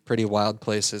some pretty wild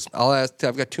places. I've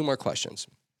got 2 more questions.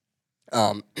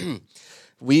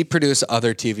 We produce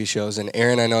other TV shows, and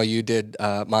Aaron, I know you did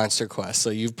Monster Quest,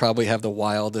 so you probably have the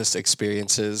wildest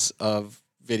experiences of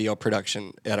video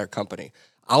production at our company.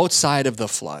 Outside of the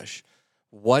flush,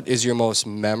 what is your most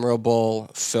memorable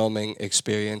filming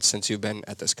experience since you've been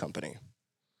at this company?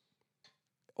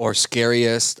 Or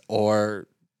scariest, or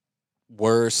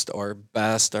worst, or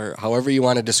best, or however you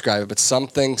want to describe it, but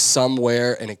something,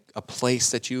 somewhere, in a place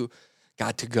that you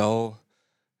got to go?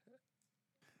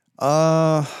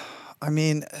 I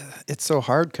mean, it's so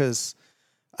hard because,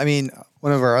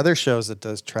 one of our other shows that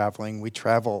does traveling, we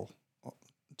travel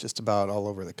just about all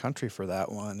over the country for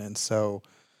that one. And so,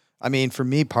 for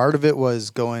me, part of it was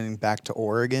going back to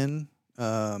Oregon.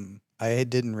 I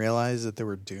didn't realize that there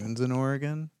were dunes in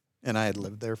Oregon, and I had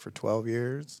lived there for 12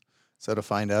 years. So to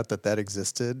find out that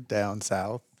existed down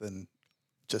south and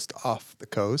just off the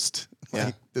coast,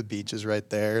 the beach is right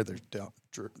there. There's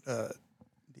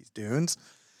these dunes.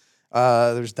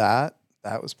 There's that.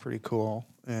 That was pretty cool,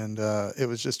 and it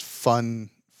was just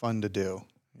fun to do.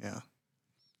 Yeah.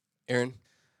 Aaron?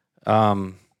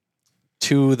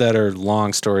 2 that are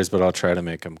long stories, but I'll try to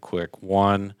make them quick.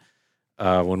 One,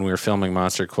 when we were filming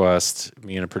Monster Quest,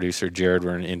 me and a producer, Jared,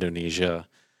 were in Indonesia,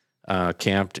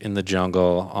 camped in the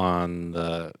jungle on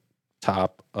the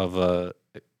top of a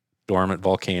dormant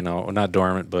volcano. Well, not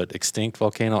dormant, but extinct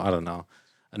volcano. I don't know.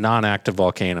 A non-active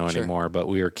volcano anymore, but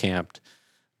we were camped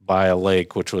by a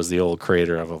lake, which was the old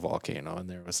crater of a volcano. And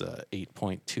there was a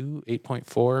 8.2,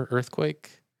 8.4 earthquake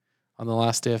on the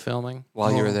last day of filming.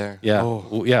 While you were there? Yeah.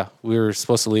 Oh. Yeah. We were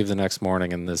supposed to leave the next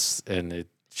morning and it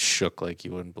shook like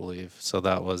you wouldn't believe. So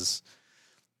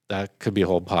that could be a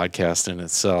whole podcast in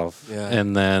itself. Yeah.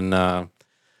 And then I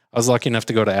was lucky enough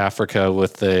to go to Africa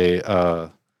with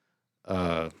a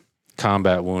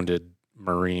combat wounded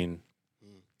Marine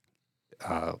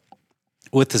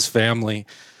with his family,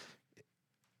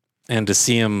 and to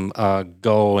see him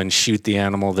go and shoot the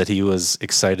animal that he was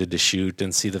excited to shoot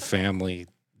and see the family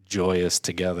joyous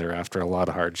together after a lot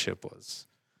of hardship was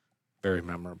very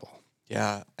memorable.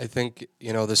 Yeah, I think,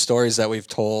 the stories that we've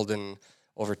told in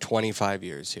over 25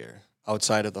 years here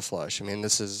outside of the flush.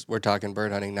 We're talking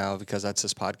bird hunting now because that's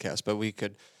this podcast, but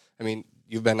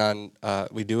you've been on,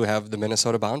 we do have the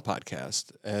Minnesota Bound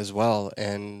podcast as well,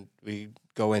 and we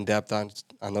go in depth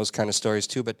on those kind of stories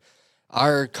too. But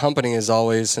our company is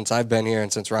always, since I've been here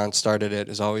and since Ron started it,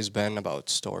 has always been about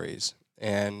stories.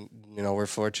 And, we're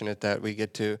fortunate that we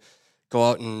get to go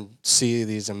out and see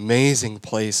these amazing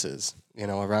places,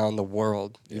 around the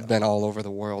world. Yeah. You've been all over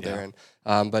the world, Aaron.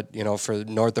 But, for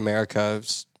North America,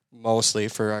 mostly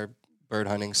for our bird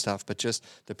hunting stuff, but just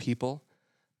the people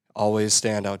always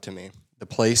stand out to me. the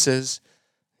places,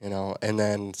 and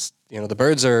then the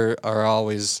birds are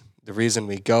always the reason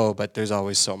we go, but there's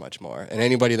always so much more. And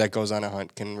anybody that goes on a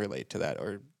hunt can relate to that,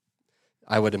 or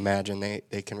I would imagine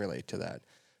they can relate to that.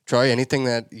 Troy, anything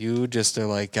that you just are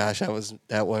like, gosh,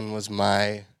 that one was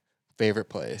my favorite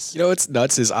place? What's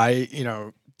nuts is I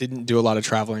didn't do a lot of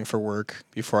traveling for work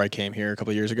before I came here a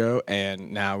couple of years ago,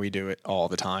 and now we do it all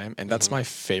the time. And that's my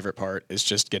favorite part, is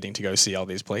just getting to go see all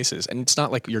these places. And it's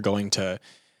not like you're going to,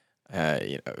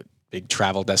 big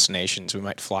travel destinations. We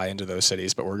might fly into those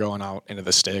cities, but we're going out into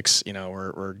the sticks.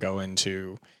 We're going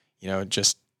to,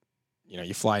 just,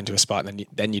 you fly into a spot, and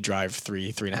then you drive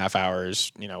 3.5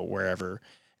 hours, wherever.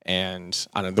 And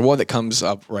I don't know, the one that comes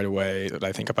up right away that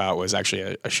I think about was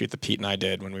actually a shoot that Pete and I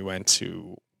did when we went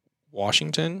to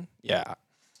Washington. Yeah.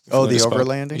 Oh, the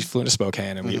overlanding? We flew into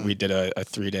Spokane, and we did a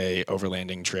 3-day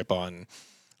overlanding trip on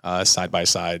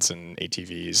side-by-sides and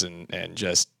ATVs and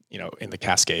just, in the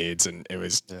Cascades. And it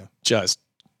was just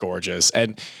gorgeous.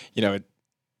 And,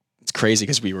 it's crazy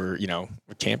because we were,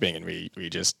 camping, and we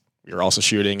were also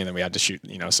shooting, and then we had to shoot,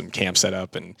 some camp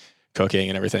setup and cooking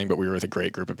and everything, but we were with a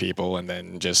great group of people. And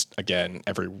then just, again,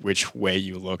 every which way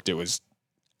you looked, it was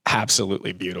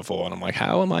absolutely beautiful. And I'm like,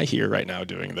 how am I here right now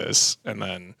doing this? And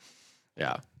then,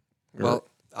 yeah. Well,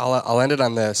 I'll end it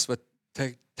on this. With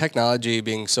technology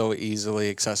being so easily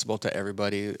accessible to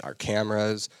everybody, our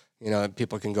cameras,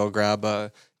 people can go grab a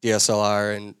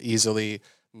DSLR and easily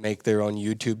make their own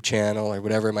YouTube channel or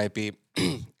whatever it might be.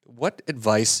 What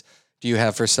advice do you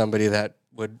have for somebody that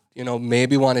would,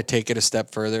 maybe want to take it a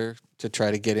step further to try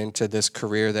to get into this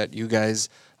career that you guys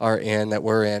are in, that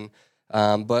we're in?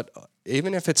 But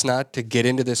even if it's not to get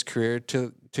into this career,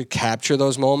 to capture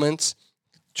those moments.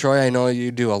 Troy, I know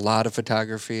you do a lot of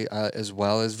photography as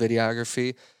well as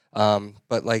videography.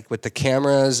 But like with the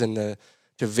cameras and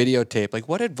to videotape, like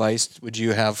what advice would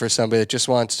you have for somebody that just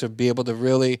wants to be able to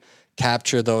really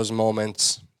capture those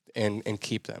moments and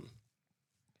keep them?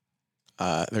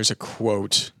 There's a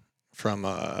quote from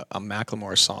a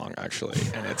Macklemore song, actually,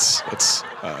 and it's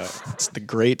the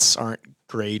greats aren't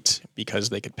great because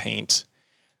they could paint.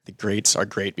 The greats are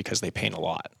great because they paint a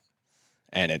lot.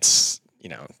 And it's,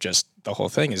 just the whole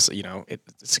thing is,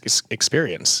 it's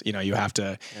experience. You have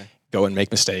to go and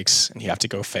make mistakes, and you have to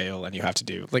go fail, and you have to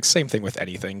do like same thing with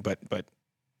anything. But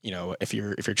if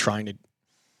you're trying to,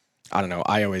 I don't know,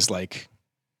 I always like,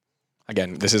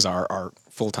 again, this is our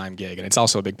full-time gig, and it's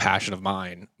also a big passion of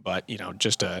mine. But,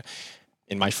 just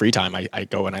in my free time, I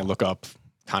go and I look up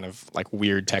kind of like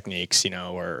weird techniques,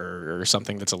 or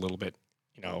something that's a little bit,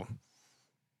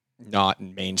 not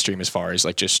mainstream as far as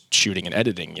like just shooting and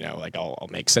editing. Like I'll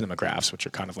make cinemagraphs, which are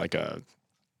kind of like a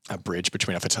bridge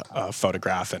between a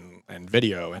photograph and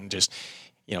video, and just,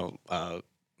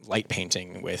 light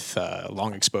painting with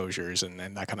long exposures and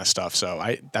that kind of stuff. So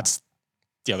that's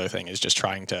the other thing, is just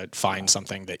trying to find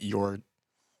something that you're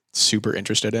super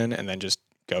interested in, and then just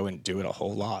go and do it a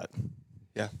whole lot.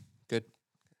 Yeah, good.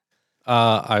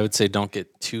 I would say don't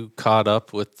get too caught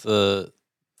up with the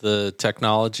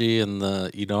technology,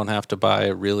 and you don't have to buy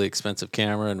a really expensive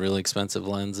camera and really expensive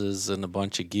lenses and a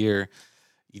bunch of gear.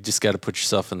 You just got to put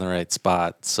yourself in the right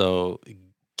spot. So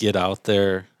get out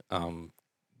there,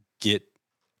 get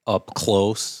up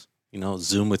close,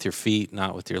 zoom with your feet,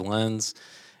 not with your lens,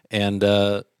 and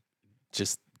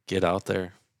just get out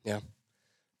there. Yeah.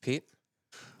 Pete?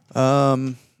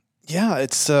 Yeah,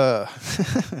 it's I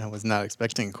was not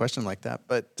expecting a question like that,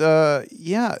 but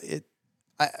yeah,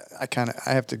 I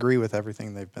have to agree with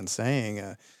everything they've been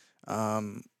saying.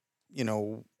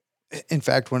 In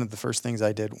fact, one of the first things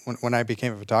I did when I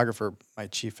became a photographer, my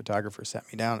chief photographer sat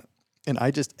me down, and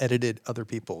I just edited other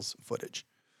people's footage.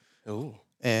 Ooh.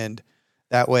 And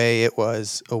that way it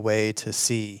was a way to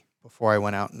see, before I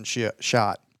went out and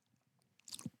shot,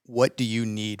 what do you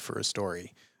need for a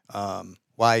story?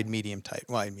 Wide, medium, tight.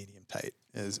 Wide, medium, tight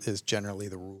is generally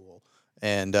the rule.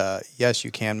 And yes,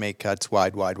 you can make cuts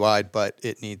wide, but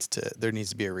there needs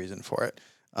to be a reason for it.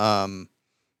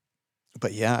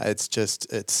 But yeah,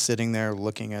 it's sitting there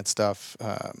looking at stuff,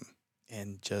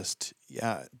 and just,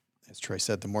 yeah, as Troy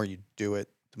said, the more you do it,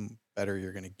 the better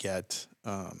you're going to get.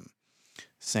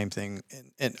 Same thing.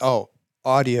 And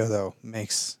audio though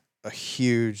makes a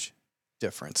huge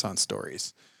difference on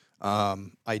stories.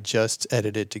 I just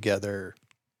edited together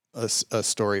a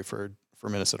story for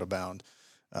Minnesota Bound,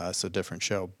 so different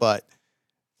show, but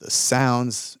the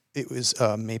sounds, it was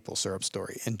a maple syrup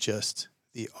story, and just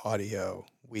the audio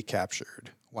we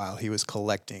captured while he was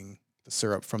collecting the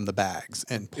syrup from the bags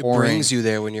and pouring. It brings you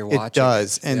there when you're watching. It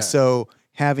does. And so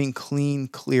having clean,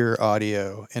 clear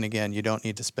audio, and again, you don't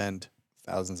need to spend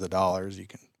thousands of dollars. You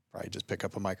can probably just pick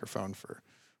up a microphone for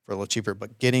for a little cheaper.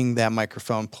 But getting that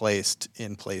microphone placed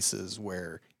in places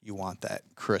where you want that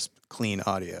crisp, clean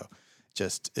audio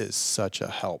just is such a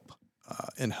help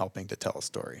in helping to tell a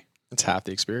story. It's half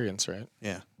the experience, right?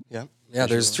 Yeah. Yeah. Yeah.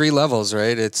 There's 3 levels,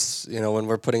 right? It's, when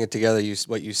we're putting it together,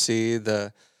 what you see,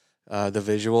 the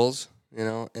visuals,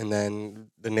 and then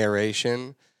the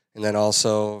narration, and then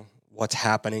also what's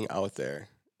happening out there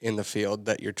in the field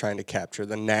that you're trying to capture,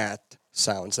 the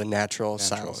sounds, the natural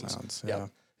sounds. Yeah.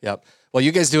 Yep. Well,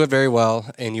 you guys do it very well,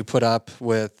 and you put up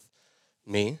with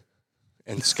me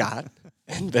and Scott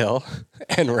and Bill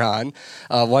and Ron.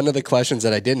 One of the questions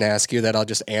that I didn't ask you that I'll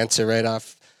just answer right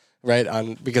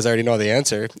on, because I already know the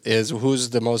answer, is who's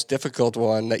the most difficult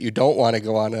one that you don't want to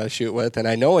go on a shoot with? And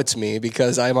I know it's me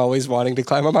because I'm always wanting to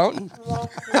climb a mountain.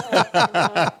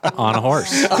 On a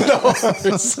horse.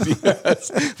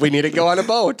 Yes. We need to go on a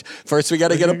boat. First, we got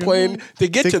to get a plane to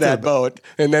get to that boat.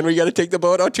 And then we got to take the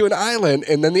boat out to an island.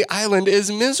 And then the island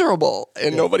is miserable.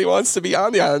 And nobody wants to be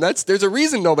on the island. There's a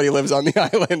reason nobody lives on the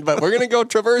island. But we're going to go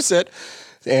traverse it.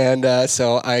 And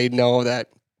so I know that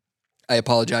I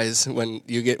apologize when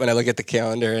I look at the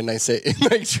calendar and I say,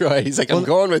 like Troy, he's like, I'm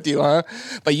going with you, huh?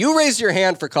 But you raised your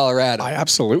hand for Colorado. I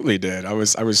absolutely did. I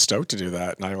was stoked to do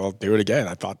that, and I will do it again.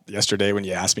 I thought yesterday when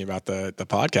you asked me about the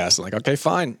podcast, I'm like, okay,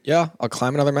 fine, yeah, I'll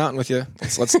climb another mountain with you.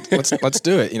 Let's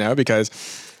do it, because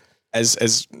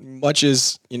as much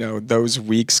as those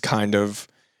weeks kind of,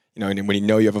 and when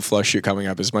you have a flush shoot coming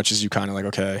up, as much as you kind of like,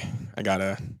 okay, I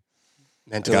gotta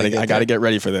get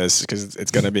ready for this because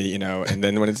it's gonna be, and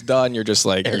then when it's done, you're just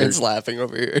like, Aaron's laughing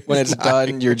over here. When it's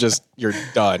done, you're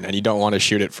done, and you don't want to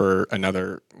shoot it for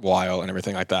another while and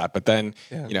everything like that. But then,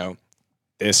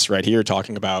 this right here,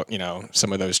 talking about,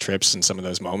 some of those trips and some of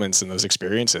those moments and those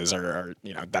experiences are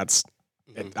that's,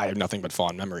 I have nothing but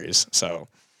fond memories. So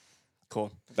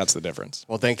cool. That's the difference.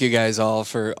 Well, thank you guys all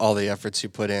for all the efforts you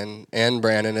put in, and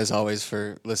Brandon, as always,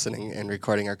 for listening and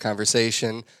recording our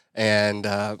conversation and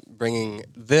bringing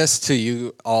this to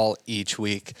you all each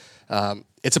week.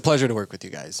 It's a pleasure to work with you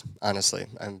guys, honestly.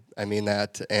 I mean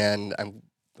that, and I'm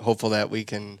hopeful that we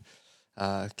can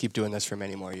keep doing this for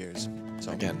many more years.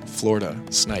 So again, Florida,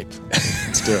 snipe.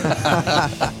 Let's do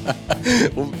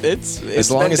it. Well, it's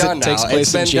as long as it takes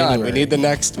place in January. We need the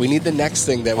next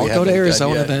thing that I'll we go to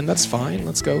Arizona then. That's fine.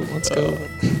 Let's go.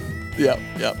 Yep.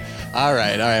 All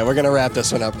right. We're going to wrap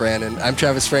this one up, Brandon. I'm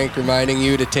Travis Frank, reminding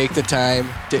you to take the time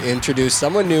to introduce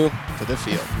someone new to the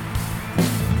field.